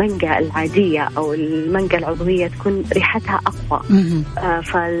المانجا العادية أو المانجا العضوية تكون ريحتها أقوى،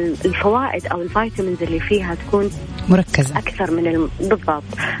 فالفوائد أو الفيتامينز اللي فيها تكون مركزة أكثر من بالضبط،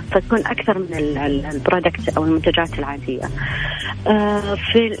 فتكون أكثر من البرودكت أو المنتجات العادية.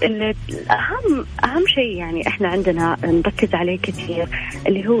 في أهم شيء يعني إحنا عندنا نركز عليه كثير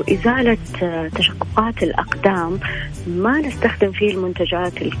اللي هو إزالة تشققات الأقدام. ما نستخدم فيه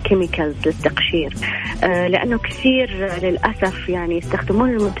المنتجات الكيميكالز للتقشير، لأنه كثير للأسف يعني يستخدمون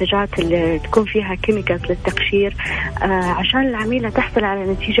المنتجات اللي تكون فيها كيميكالز للتقشير عشان العميلة تحصل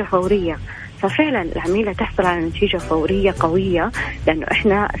على نتيجة فورية. ففعلا العميلة تحصل على نتيجة فورية قوية لأنه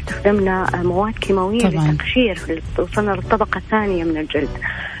إحنا استخدمنا مواد كيماوية للتقشير وصلنا للطبقة الثانية من الجلد.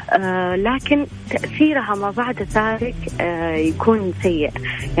 لكن تأثيرها ما بعد ذلك يكون سيء.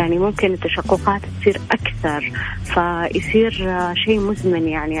 يعني ممكن التشققات تصير أكثر فيصير شيء مزمن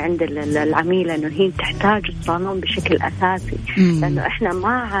يعني عند العميلة أنه هي تحتاج الصالون بشكل أساسي، لأنه إحنا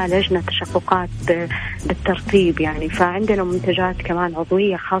ما عالجنا تشققات بالترطيب. يعني فعندنا منتجات كمان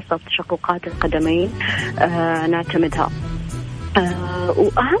عضوية خاصة بتشققات القدمين نعتمدها.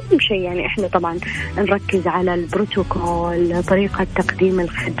 وأهم شيء يعني إحنا طبعا نركز على البروتوكول، طريقة تقديم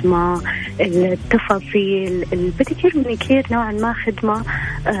الخدمة، التفاصيل. البيديكير مانيكير نوعا ما خدمة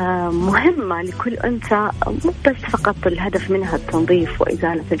مهمة لكل أنثى، مو بس فقط الهدف منها التنظيف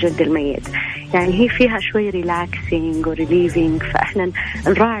وإزالة الجلد الميت. يعني هي فيها شوي ريلاكسينج وريليفينج، فإحنا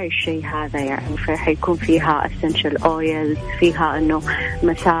نراعي الشيء هذا. يعني فحيكون فيها essential oils، فيها إنه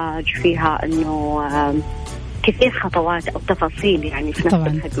مساج، فيها إنه كثير خطوات أو تفاصيل يعني في نفس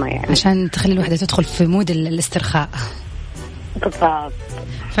الخدمة، يعني عشان تخلي الواحدة تدخل في مود الاسترخاء. بالضبط.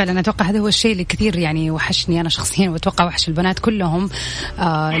 فعلا أتوقع هذا هو الشيء اللي كثير يعني وحشني أنا شخصيا، وأتوقع وحش البنات كلهم،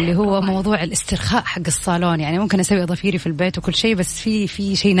 اللي هو موضوع الاسترخاء حق الصالون. يعني ممكن أسوي أظافيري في البيت وكل شيء، بس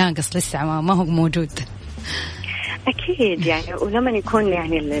في شيء ناقص لسه ما هو موجود. أكيد يعني، ولما يكون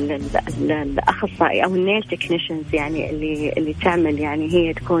يعني الأخصائي أو النيل تكنيشنز يعني اللي تعمل يعني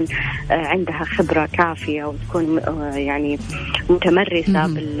هي تكون عندها خبرة كافية وتكون يعني متمرسة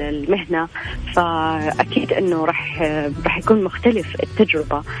بالمهنة، فأكيد إنه راح يكون مختلف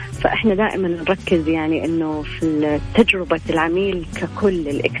التجربة. فإحنا دائما نركز يعني إنه في تجربة العميل ككل،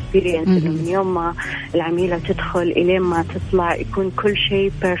 الإكسبيرينس، إنه من يوم ما العميلة تدخل إلين ما تطلع يكون كل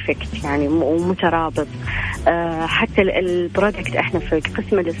شيء بيرفكت يعني ومترابط. حتى البرودكت احنا في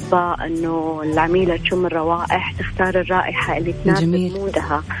قسم الإصباء انه العميلة تشم الروائح، تختار الرائحة اللي تناسب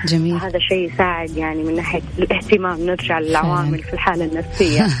مودها. جميل. هذا شيء يساعد يعني من ناحية الاهتمام. نرجع للعوامل في الحالة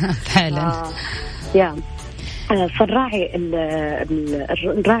النفسية. فعلا. فنراعي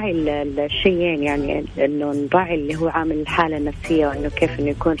الشيئين، يعني انه نراعي اللي هو عامل الحالة النفسية، وانه كيف انه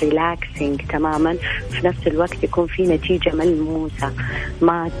يكون ريلاكسينج تماما، في نفس الوقت يكون في نتيجة ملموسة،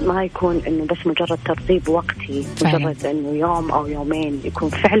 ما يكون انه بس مجرد ترطيب وقتي، مجرد انه يوم او يومين، يكون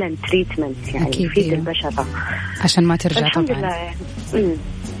فعلا تريتمنت يعني يفيد البشرة عشان ما ترجع. الحمد لله.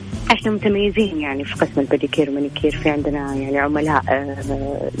 احنا متميزين يعني في قسم البيديكير ومانيكير، في عندنا يعني عملاء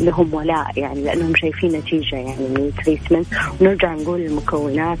لهم ولاء يعني لانهم شايفين نتيجه يعني من التريتمنت. ونرجع نقول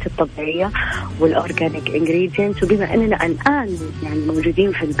المكونات الطبيعيه والاورجانيك انجريدينتس، وبما اننا الان يعني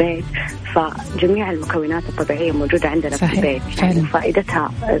موجودين في البيت فجميع المكونات الطبيعيه موجوده عندنا في البيت. يعني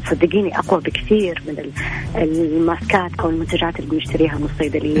فائدتها صدقيني اقوى بكثير من الماسكات او المنتجات اللي بنشتريها من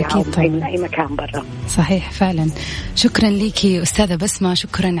الصيدليه او من اي مكان برا. صحيح فعلا. شكرا ليكي استاذه بسمة،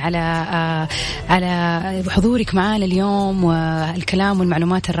 شكرا على حضورك معنا اليوم والكلام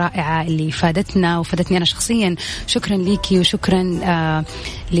والمعلومات الرائعة اللي فادتنا وفادتني أنا شخصيا. شكرا ليكي وشكرا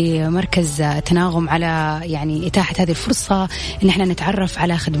لمركز تناغم على يعني إتاحة هذه الفرصة إن احنا نتعرف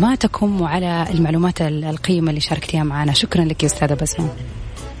على خدماتكم وعلى المعلومات القيمة اللي شاركتيها معنا. شكرا لك يا أستاذة بسمة.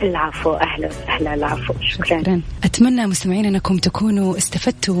 العفو، أهلا وسهلا. العفو، شكرا. أتمنى مستمعين أنكم تكونوا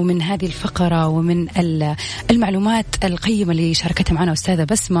استفدتوا من هذه الفقرة ومن المعلومات القيمة اللي شاركتها معنا أستاذة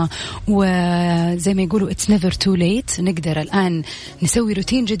بسمة. وزي ما يقولوا it's never too late، نقدر الآن نسوي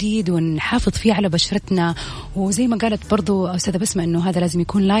روتين جديد ونحافظ فيه على بشرتنا. وزي ما قالت برضو أستاذة بسمة أنه هذا لازم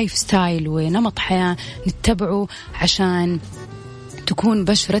يكون لايف ستايل ونمط حياة نتبعه عشان تكون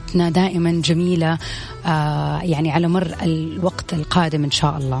بشرتنا دائما جميلة يعني على مر الوقت القادم إن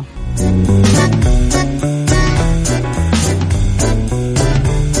شاء الله.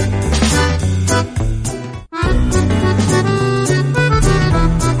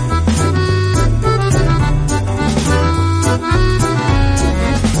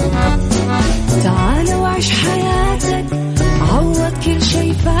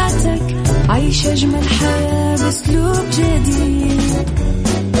 عيش أجمل حياة بأسلوب جديد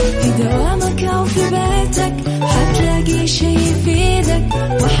في دوامك أو في بيتك حتلاقي شي يفيدك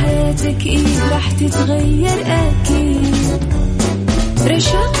وحياتك راح تتغير أكيد.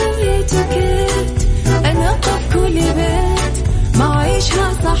 رشاق ويتوكيت أنا قف كل بيت ما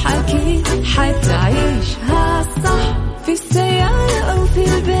عيشها صح أكيد حتعيشها صح في السيارة أو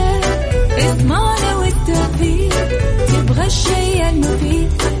في البيت اسمعنا والتوفيق تبغى الشيء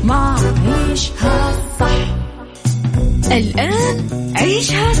المفيد ما عيشها صح. الآن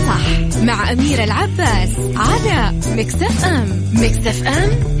عيشها صح مع أميرة العباس على ميكس اف ام. ميكس اف ام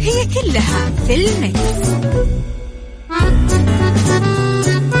هي كلها في الميكس.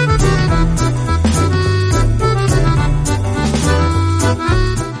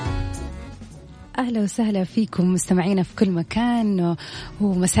 أهلا وسهلا فيكم مستمعينا في كل مكان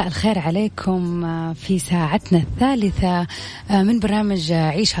ومساء الخير عليكم في ساعتنا الثالثة من برنامج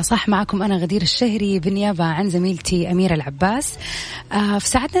عيشها صح. معكم أنا غدير الشهري بالنيابة عن زميلتي أميرة العباس. في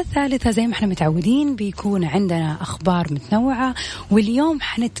ساعتنا الثالثة زي ما احنا متعودين بيكون عندنا أخبار متنوعة، واليوم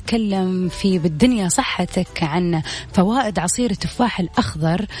حنتكلم في بالدنيا صحتك عن فوائد عصير التفاح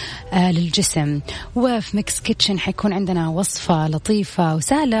الأخضر للجسم. وفي ميكس كيتشن حيكون عندنا وصفة لطيفة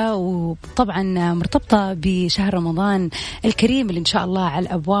وسهلة وطبعا مرتبطة بشهر رمضان الكريم اللي إن شاء الله على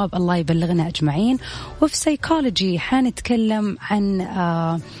الأبواب، الله يبلغنا أجمعين. وفي سايكولوجي حنتكلم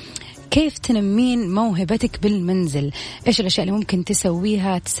عن كيف تنمين موهبتك بالمنزل، إيش الأشياء اللي ممكن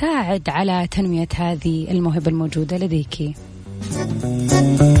تسويها تساعد على تنمية هذه الموهبة الموجودة لديكي.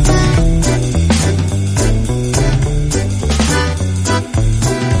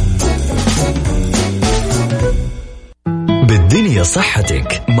 بالدنيا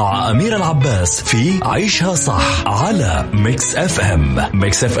صحتك مع أميرة العباس في عيشها صح على ميكس اف ام.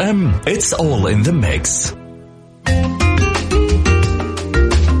 ميكس اف ام it's all in the mix.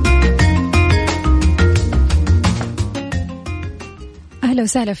 أهلا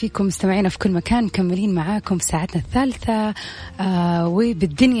وسهلا فيكم مستمعينا في كل مكان، مكملين معاكم في ساعتنا الثالثة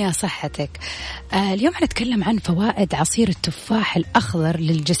وبالدنيا صحتك. اليوم حنتكلم عن فوائد عصير التفاح الأخضر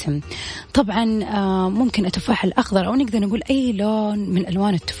للجسم. طبعا ممكن التفاح الأخضر أو نقدر نقول أي لون من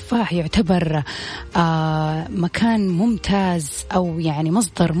ألوان التفاح يعتبر مكان ممتاز أو يعني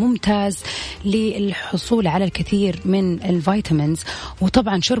مصدر ممتاز للحصول على الكثير من الفيتامينز،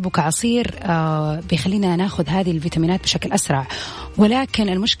 وطبعا شربه كعصير بيخلينا ناخذ هذه الفيتامينات بشكل أسرع. ولكن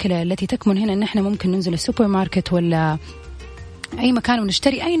المشكلة التي تكمن هنا أن احنا ممكن ننزل السوبر ماركت ولا أي مكان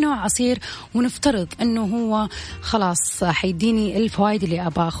ونشتري أي نوع عصير ونفترض أنه هو خلاص حيديني الفوائد اللي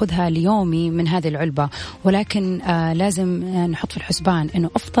أبغى أخذها ليومي من هذه العلبة، ولكن لازم نحط في الحسبان أنه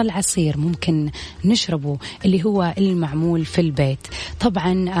أفضل عصير ممكن نشربه اللي هو المعمول في البيت.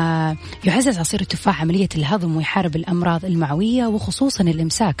 طبعا يعزز عصير التفاح عملية الهضم ويحارب الأمراض المعوية وخصوصا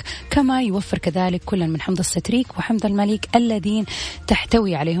الإمساك، كما يوفر كذلك كلا من حمض الستريك وحمض المليك الذين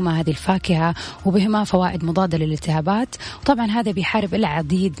تحتوي عليهما هذه الفاكهة وبهما فوائد مضادة للالتهابات. وطبعا هذا بيحارب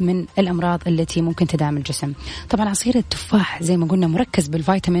العديد من الأمراض التي ممكن تدعم الجسم. طبعا عصير التفاح زي ما قلنا مركز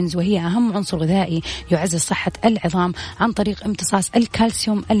بالفيتامينز وهي أهم عنصر غذائي يعزز صحة العظام عن طريق امتصاص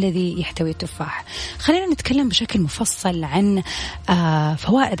الكالسيوم الذي يحتوي التفاح. خلينا نتكلم بشكل مفصل عن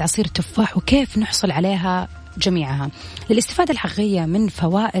فوائد عصير التفاح وكيف نحصل عليها جميعها. للاستفادة الحقيقية من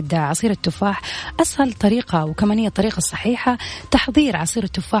فوائد عصير التفاح أسهل طريقة وكمان هي الطريقة الصحيحة تحضير عصير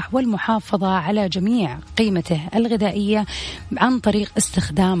التفاح والمحافظة على جميع قيمته الغذائية عن طريق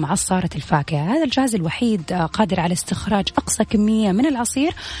استخدام عصارة الفاكهة. هذا الجهاز الوحيد قادر على استخراج أقصى كمية من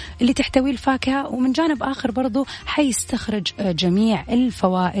العصير اللي تحتويه الفاكهة، ومن جانب آخر برضو حيستخرج جميع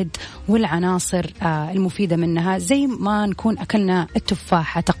الفوائد والعناصر المفيدة منها زي ما نكون أكلنا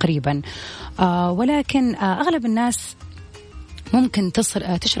التفاحة تقريبا. ولكن أغلب الناس ممكن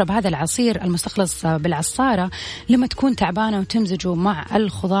تشرب هذا العصير المستخلص بالعصارة لما تكون تعبانة وتمزجه مع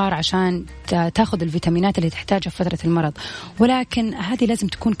الخضار عشان تاخذ الفيتامينات اللي تحتاجها في فترة المرض، ولكن هذه لازم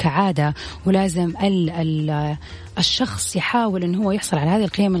تكون كعادة، ولازم الشخص يحاول أنه هو يحصل على هذه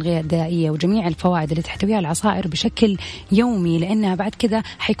القيم الغذائية وجميع الفوائد اللي تحتويها العصائر بشكل يومي، لأنها بعد كده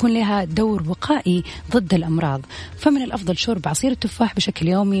حيكون لها دور وقائي ضد الأمراض. فمن الأفضل شرب عصير التفاح بشكل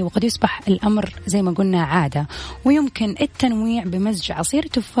يومي، وقد يصبح الأمر زي ما قلنا عادة، ويمكن التنويع الجميع بمزج عصير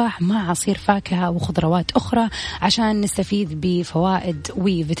تفاح مع عصير فاكهة وخضروات أخرى عشان نستفيد بفوائد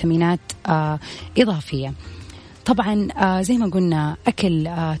وفيتامينات إضافية. طبعا زي ما قلنا أكل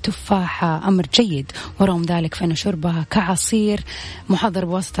تفاحة أمر جيد، ورغم ذلك فإن شربها كعصير محضر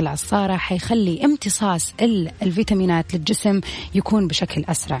بواسطة العصارة حيخلي امتصاص الفيتامينات للجسم يكون بشكل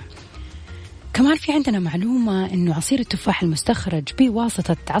أسرع. كمان في عندنا معلومة أنه عصير التفاح المستخرج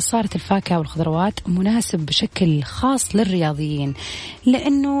بواسطة عصارة الفاكهة والخضروات مناسب بشكل خاص للرياضيين،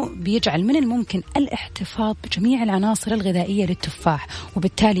 لأنه بيجعل من الممكن الاحتفاظ بجميع العناصر الغذائية للتفاح،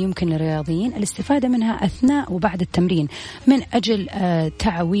 وبالتالي يمكن للرياضيين الاستفادة منها أثناء وبعد التمرين من أجل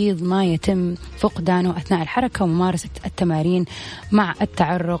تعويض ما يتم فقدانه أثناء الحركة وممارسة التمارين مع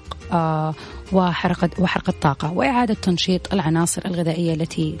التعرق وحرق الطاقة وإعادة تنشيط العناصر الغذائية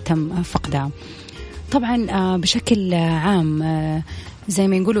التي تم فقدها. طبعا بشكل عام زي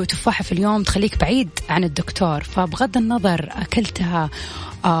ما يقولوا تفاحة في اليوم تخليك بعيد عن الدكتور، فبغض النظر أكلتها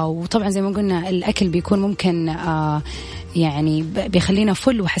وطبعا زي ما قلنا الأكل بيكون ممكن يعني بيخلينا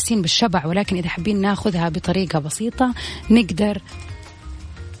فل وحاسين بالشبع، ولكن إذا حابين ناخذها بطريقة بسيطة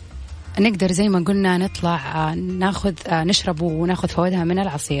نقدر زي ما قلنا نطلع نشرب وناخذ فوائدها من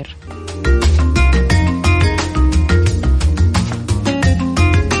العصير.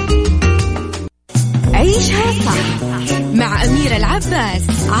 عيشها صح مع أميرة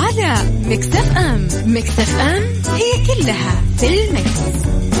العباس على ميكس اف ام. ميكس اف ام هي كلها في الميكس.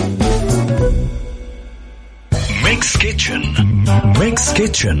 ميكس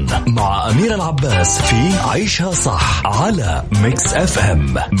كيتشن مع أميرة العباس في عيشها صح على ميكس اف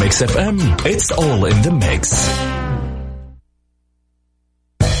ام. ميكس اف ام it's all in the mix.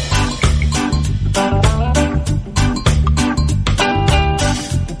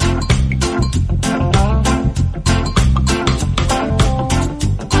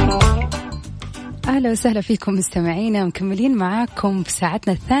 أهلا وسهلا فيكم مستمعينا، مكملين معاكم في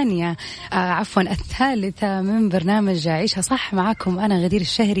ساعتنا الثانية الثالثة من برنامج عيشها صح. معاكم أنا غدير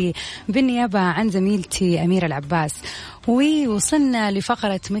الشهري بالنيابة عن زميلتي أميرة العباس، ووصلنا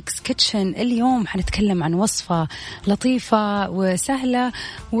لفقرة ميكس كيتشن. اليوم حنتكلم عن وصفة لطيفة وسهلة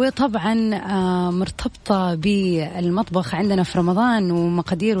وطبعا مرتبطة بالمطبخ عندنا في رمضان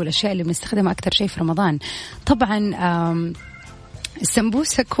ومقادير والأشياء اللي بنستخدمها أكثر شيء في رمضان. طبعا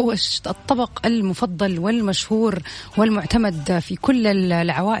السمبوسك هو الطبق المفضل والمشهور والمعتمد في كل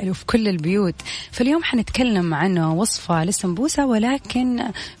العوائل وفي كل البيوت. فاليوم حنتكلم عن وصفة للسمبوسة ولكن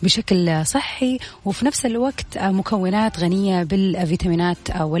بشكل صحي وفي نفس الوقت مكونات غنية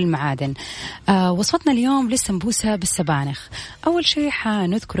بالفيتامينات والمعادن. وصفتنا اليوم للسمبوسة بالسبانخ. أول شيء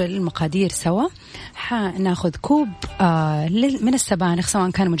حنذكر المقادير سوا. حناخذ كوب من السبانخ سواء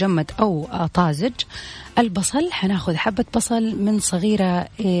كان مجمد أو طازج. البصل حناخذ حبة بصل من صغيرة،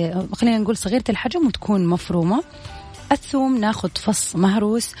 خلينا نقول صغيرة الحجم وتكون مفرومة. الثوم ناخذ فص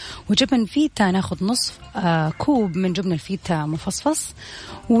مهروس، وجبن فيتا ناخذ نصف كوب من جبن الفيتا مفصفص،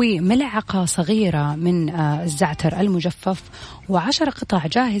 وملعقة صغيرة من الزعتر المجفف، و10 قطع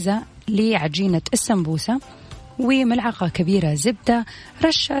جاهزة لعجينة السمبوسة، وملعقة كبيرة زبدة،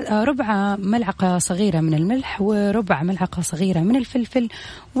 ربع ملعقة صغيرة من الملح، وربع ملعقة صغيرة من الفلفل،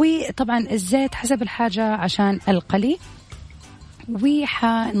 وطبعا الزيت حسب الحاجة عشان القلي.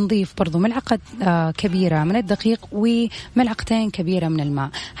 وحنضيف برضو ملعقة كبيرة من الدقيق وملعقتين كبيرة من الماء.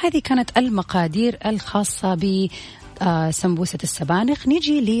 هذه كانت المقادير الخاصة سمبوسة السبانخ.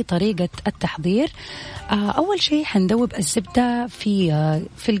 نيجي لطريقة التحضير. أول شيء حندوب الزبدة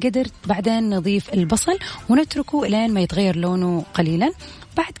في القدر، بعدين نضيف البصل ونتركه لين ما يتغير لونه قليلا.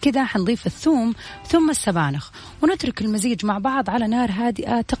 بعد كده حنضيف الثوم ثم السبانخ ونترك المزيج مع بعض على نار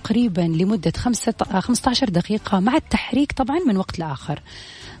هادئة تقريبا لمدة 15 دقيقة مع التحريك طبعا من وقت لآخر.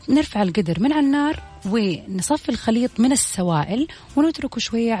 نرفع القدر من على النار ونصفي الخليط من السوائل ونتركه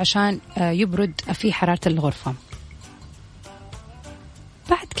شوية عشان يبرد في حرارة الغرفة.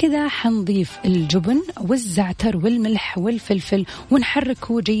 بعد كده حنضيف الجبن والزعتر والملح والفلفل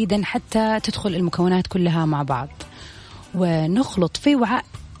ونحركه جيدا حتى تدخل المكونات كلها مع بعض، ونخلط في وعاء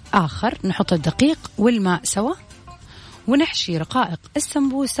آخر. نحط الدقيق والماء سوا ونحشي رقائق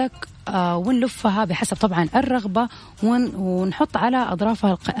السمبوسك ونلفها بحسب طبعا الرغبة، ونحط على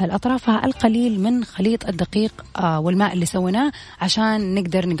أطرافها القليل من خليط الدقيق والماء اللي سويناه عشان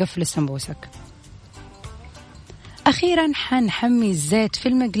نقدر نقفل السمبوسك. أخيرا حنحمي الزيت في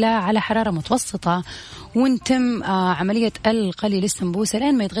المقلاة على حرارة متوسطة ونتم عملية القلي للسمبوسة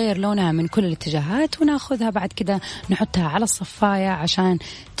لين ما يتغير لونها من كل الاتجاهات، وناخذها بعد كده نحطها على الصفاية عشان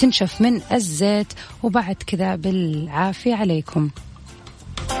تنشف من الزيت، وبعد كده بالعافية عليكم.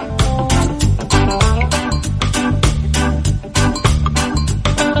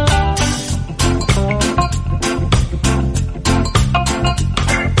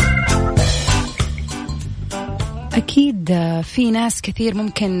 أكيد في ناس كثير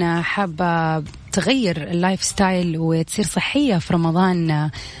ممكن حابة تغير اللايف ستايل وتصير صحية في رمضان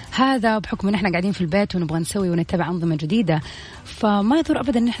هذا، بحكم ان احنا قاعدين في البيت ونبغى نسوي ونتبع أنظمة جديدة. فما يضر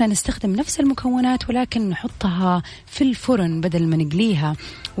أبدا ان احنا نستخدم نفس المكونات ولكن نحطها في الفرن بدل ما نقليها.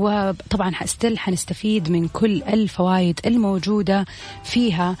 وطبعا حنستفيد من كل الفوائد الموجودة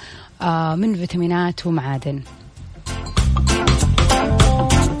فيها من فيتامينات ومعادن.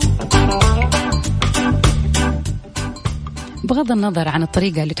 بغض النظر عن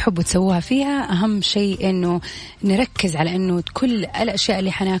الطريقة اللي تحبوا تسووها فيها، أهم شيء إنه نركز على إنه كل الأشياء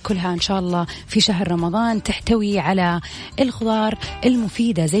اللي حناكلها إن شاء الله في شهر رمضان تحتوي على الخضار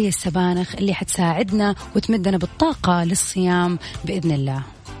المفيدة زي السبانخ اللي حتساعدنا وتمدنا بالطاقة للصيام بإذن الله.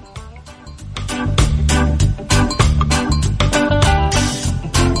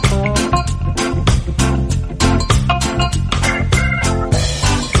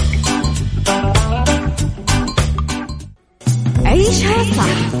 عيشها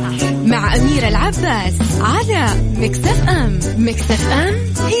صح مع أميرة العباس على ميكس اف ام. ميكس اف ام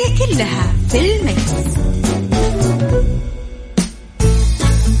هي كلها في الميكس.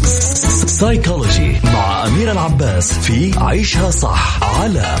 سايكولوجي مع أميرة العباس في عيشها صح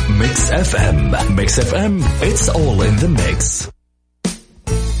على ميكس اف ام. ميكس اف ام it's all in the mix.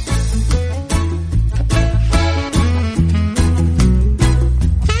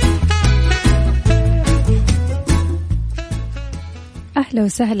 أهلا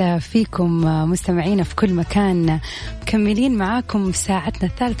وسهلا فيكم مستمعينا في كل مكان، مكملين معاكم ساعتنا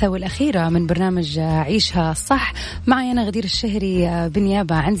الثالثة والأخيرة من برنامج عيشها صح. معي أنا غدير الشهري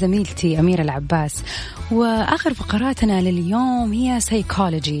بالنيابة عن زميلتي أميرة العباس. وآخر فقراتنا لليوم هي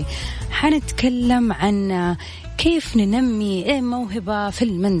سايكولوجي. حنتكلم عن كيف ننمي موهبة في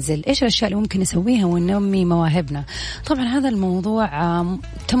المنزل، إيش الأشياء اللي ممكن نسويها وننمي مواهبنا. طبعا هذا الموضوع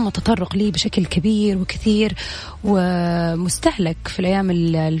تم التطرق ليه بشكل كبير وكثير ومستهلك في الأيام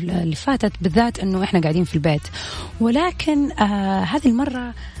اللي فاتت، بالذات أنه إحنا قاعدين في البيت. ولكن هذه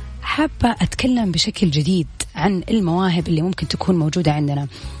المرة حابة أتكلم بشكل جديد عن المواهب اللي ممكن تكون موجودة عندنا.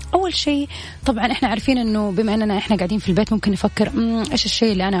 أول شيء طبعا إحنا عارفين إنه بما أننا إحنا قاعدين في البيت ممكن نفكر إيش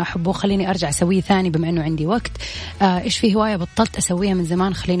الشيء اللي أنا أحبه خليني أرجع أسويه ثاني بما أنه عندي وقت، إيش في هواية بطلت أسويها من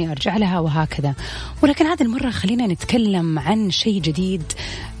زمان خليني أرجع لها وهكذا. ولكن هذه المرة خلينا نتكلم عن شيء جديد.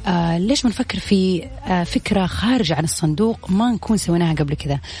 ليش ما نفكر في فكرة خارجة عن الصندوق ما نكون سويناها قبل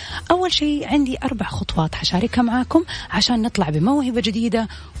كذا. أول شيء عندي 4 خطوات حشاركها معاكم عشان نطلع بموهبة جديدة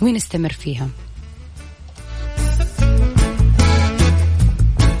ونستمر فيها.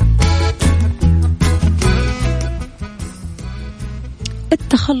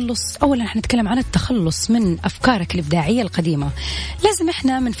 التخلص. أولا حنتكلم عن التخلص من أفكارك الإبداعية القديمة. لازم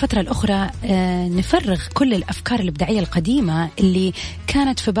إحنا من فترة لأخرى نفرغ كل الأفكار الإبداعية القديمة اللي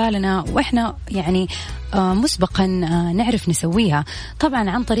كانت في بالنا وإحنا يعني مسبقا نعرف نسويها، طبعا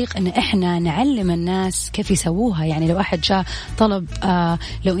عن طريق ان احنا نعلم الناس كيف يسووها. يعني لو احد جاء طلب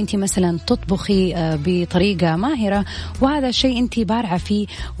لو انت مثلا تطبخي بطريقة ماهرة وهذا شيء انت بارعة فيه،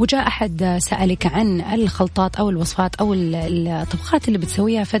 وجاء احد سألك عن الخلطات او الوصفات او الطبخات اللي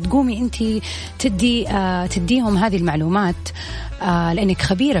بتسويها، فتقومي انت تديهم هذه المعلومات لأنك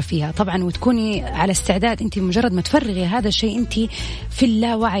خبيرة فيها طبعا، وتكوني على استعداد. أنت مجرد ما تفرغي هذا الشيء أنت في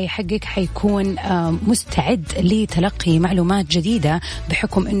اللاوعي حقك حيكون مستعد لتلقي معلومات جديدة،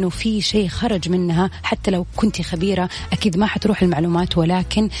 بحكم أنه في شيء خرج منها. حتى لو كنت خبيرة أكيد ما حتروح المعلومات،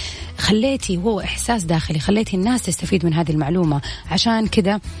 ولكن خليتي هو إحساس داخلي، خليتي الناس تستفيد من هذه المعلومة. عشان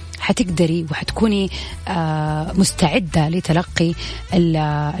كده حتقدري وحتكوني مستعدة لتلقي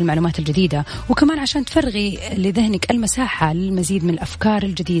المعلومات الجديدة، وكمان عشان تفرغي لذهنك المساحة للمزيد من الأفكار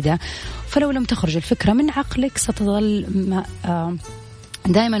الجديدة. فلو لم تخرج الفكرة من عقلك ستظل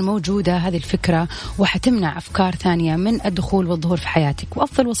دائما موجودة هذه الفكرة، وحتمنع أفكار ثانية من الدخول والظهور في حياتك.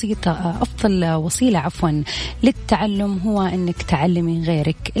 وأفضل وسيلة للتعلم هو أنك تعلمي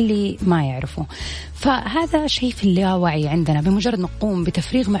غيرك اللي ما يعرفه. فهذا شيء في اللاوعي عندنا. بمجرد ما نقوم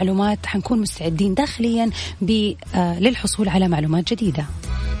بتفريغ معلومات حنكون مستعدين داخليا للحصول على معلومات جديدة.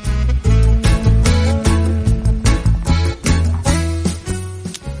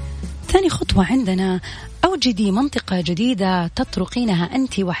 ثاني خطوة عندنا أوجدي منطقة جديدة تطرقينها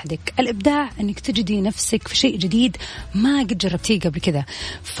أنت وحدك. الإبداع أنك تجدي نفسك في شيء جديد ما قد جربتيه قبل كذا،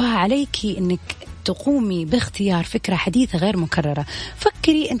 فعليكي أنك تقومي باختيار فكرة حديثة غير مكررة.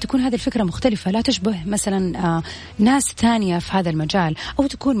 فكري أن تكون هذه الفكرة مختلفة، لا تشبه مثلا ناس ثانية في هذا المجال أو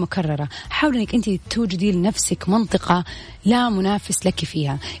تكون مكررة. حاولي أنك أنت توجدي لنفسك منطقة لا منافس لك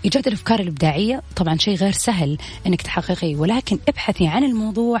فيها. إيجاد الأفكار الإبداعية طبعا شيء غير سهل أنك تحققيه، ولكن ابحثي عن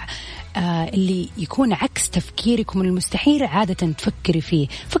الموضوع اللي يكون عكس تفكيرك ومن المستحيل عادة تفكري فيه.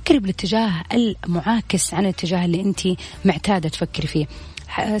 فكري بالاتجاه المعاكس عن الاتجاه اللي أنت معتادة تفكري فيه.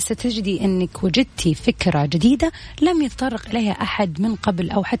 ستجدي أنك وجدتي فكرة جديدة لم يتطرق إليها أحد من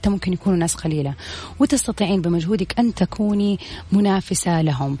قبل، أو حتى ممكن يكونوا ناس قليلة، وتستطيعين بمجهودك أن تكوني منافسة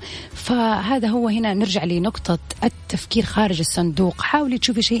لهم. فهذا هو هنا نرجع لنقطة التفكير خارج الصندوق. حاولي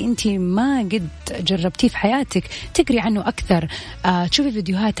تشوفي شيء أنت ما قد جربتيه في حياتك، تقري عنه أكثر، تشوفي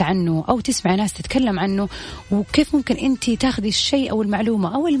فيديوهات عنه أو تسمعي ناس تتكلم عنه، وكيف ممكن أنت تاخذي الشيء أو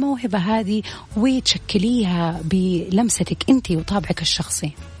المعلومة أو الموهبة هذه وتشكليها بلمستك أنت وطابعك الشخصي.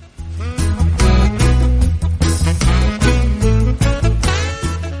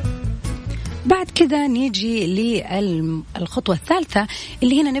 بعد كذا نيجي للخطوة الثالثة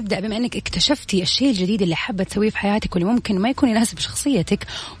اللي هنا نبدأ. بما أنك اكتشفتي الشيء الجديد اللي حابة تسويه في حياتك واللي ممكن ما يكون يناسب شخصيتك،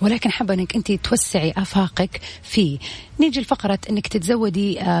 ولكن حابة أنك أنت توسعي آفاقك فيه، نيجي لفقرة أنك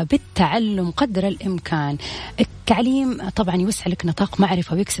تتزودي بالتعلم قدر الإمكان. التعليم طبعا يوسع لك نطاق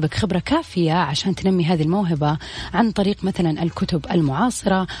معرفة ويكسبك خبرة كافية عشان تنمي هذه الموهبة عن طريق مثلا الكتب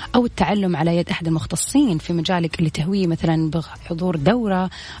المعاصرة أو التعلم على يد أحد المختصين في مجالك لتهويه، مثلا بحضور دورة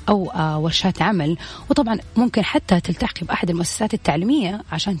أو ورشات عمل. وطبعا ممكن حتى تلتحقي بأحد المؤسسات التعليمية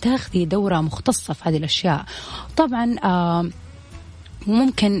عشان تاخذي دورة مختصة في هذه الأشياء. طبعا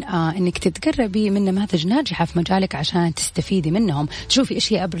وممكن أنك تتقربي من نماذج ناجحة في مجالك عشان تستفيدي منهم، تشوفي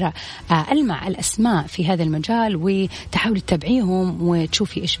إيش هي أبرع ألمع الأسماء في هذا المجال وتحاولي تتابعيهم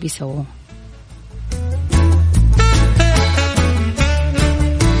وتشوفي إيش بيسووا.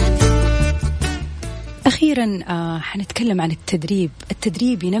 أخيرا حنتكلم عن التدريب.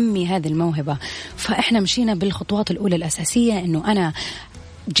 التدريب ينمي هذه الموهبة. فإحنا مشينا بالخطوات الأولى الأساسية، أنه أنا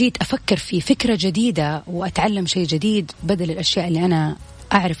جيت أفكر في فكرة جديدة وأتعلم شيء جديد بدل الأشياء اللي أنا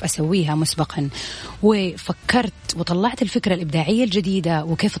أعرف أسويها مسبقا، وفكرت وطلعت الفكرة الإبداعية الجديدة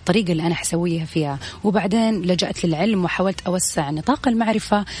وكيف الطريقة اللي أنا حسويها فيها، وبعدين لجأت للعلم وحاولت أوسع نطاق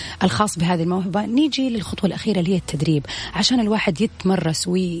المعرفة الخاص بهذه الموهبة. نيجي للخطوة الأخيرة اللي هي التدريب. عشان الواحد يتمرس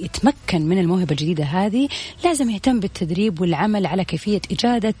ويتمكن من الموهبة الجديدة هذه لازم يهتم بالتدريب والعمل على كيفية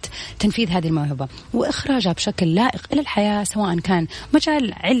إجادة تنفيذ هذه الموهبة وإخراجها بشكل لائق إلى الحياة، سواء كان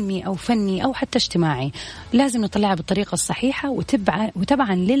مجال علمي أو فني أو حتى اجتماعي. لازم نطلعها بالطريقة الصحيحة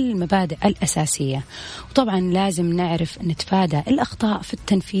وتبعا للمبادئ الأساسية. وطبعا لازم نعرف نتفادى الأخطاء في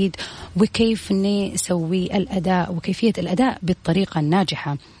التنفيذ وكيف نسوي الأداء وكيفية الأداء بالطريقة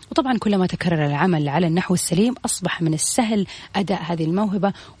الناجحة. وطبعا كلما تكرر العمل على النحو السليم أصبح من السهل أداء هذه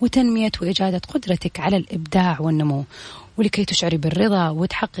الموهبة وتنمية وإجادة قدرتك على الإبداع والنمو. ولكي تشعري بالرضا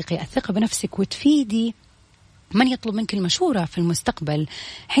وتحققي الثقة بنفسك وتفيدي من يطلب منك المشورة في المستقبل،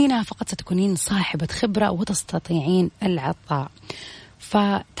 حينها فقط ستكونين صاحبة خبرة وتستطيعين العطاء.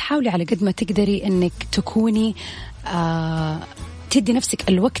 فتحاولي على قد ما تقدري أنك تكوني تدي نفسك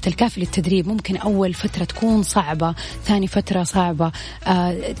الوقت الكافي للتدريب. ممكن أول فترة تكون صعبة، ثاني فترة صعبة،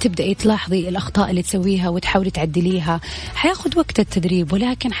 تبدأي تلاحظي الأخطاء اللي تسويها وتحاولي تعدليها. حياخد وقت التدريب،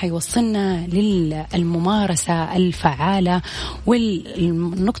 ولكن حيوصلنا للممارسة الفعالة.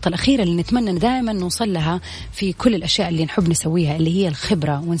 والنقطة الأخيرة اللي نتمنى دائما نوصل لها في كل الأشياء اللي نحب نسويها اللي هي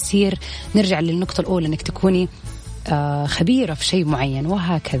الخبرة، ونصير نرجع للنقطة الأولى أنك تكوني خبيرة في شيء معين،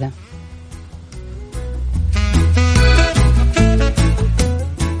 وهكذا.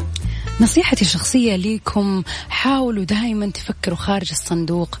 نصيحتي الشخصية ليكم، حاولوا دائما تفكروا خارج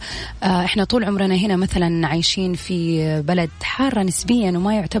الصندوق. احنا طول عمرنا هنا مثلا عايشين في بلد حارة نسبيا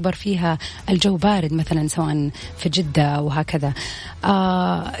وما يعتبر فيها الجو بارد، مثلا سواء في جدة وهكذا.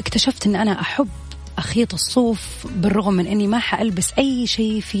 اكتشفت ان انا احب أخيط الصوف بالرغم من أني ما حألبس أي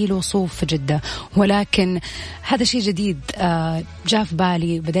شيء فيه له صوف في جدة، ولكن هذا شيء جديد جاء في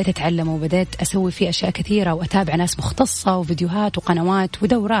بالي، بدأت أتعلم وبدأت أسوي فيه أشياء كثيرة وأتابع ناس مختصة وفيديوهات وقنوات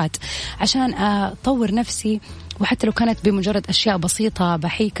ودورات عشان أطور نفسي. وحتى لو كانت بمجرد أشياء بسيطة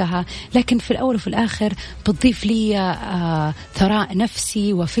بحيكها، لكن في الأول وفي الآخر بتضيف لي ثراء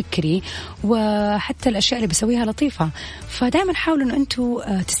نفسي وفكري، وحتى الأشياء اللي بسويها لطيفة. فدائما حاولوا أن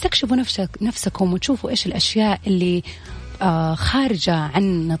أنتوا تستكشفوا نفسكم وتشوفوا إيش الأشياء اللي خارجة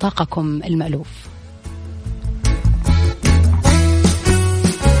عن نطاقكم المألوف.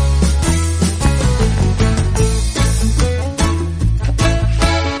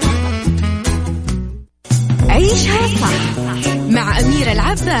 عيشها صح مع أميرة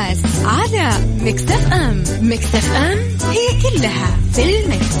العباس على ميكس اف ام. ميكس اف ام هي كلها في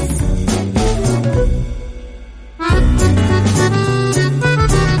الميكس.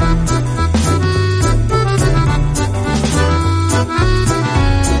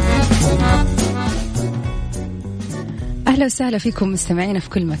 أهلا وسهلا فيكم مستمعينا في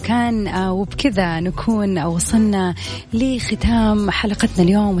كل مكان. وبكذا نكون وصلنا لختام حلقتنا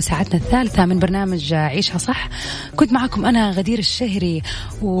اليوم وساعتنا الثالثة من برنامج عيشها صح. كنت معكم أنا غدير الشهري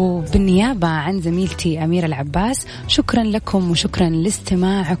وبالنيابة عن زميلتي أميرة العباس. شكرا لكم وشكرا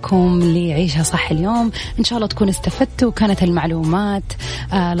لاستماعكم لعيشها صح اليوم. إن شاء الله تكون استفدتوا وكانت المعلومات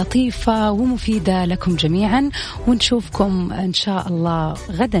لطيفة ومفيدة لكم جميعا، ونشوفكم إن شاء الله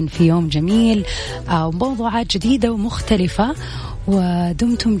غدا في يوم جميل وموضوعات جديدة ومختلفة،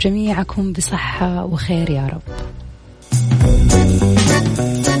 ودمتم جميعكم بصحة وخير يا رب.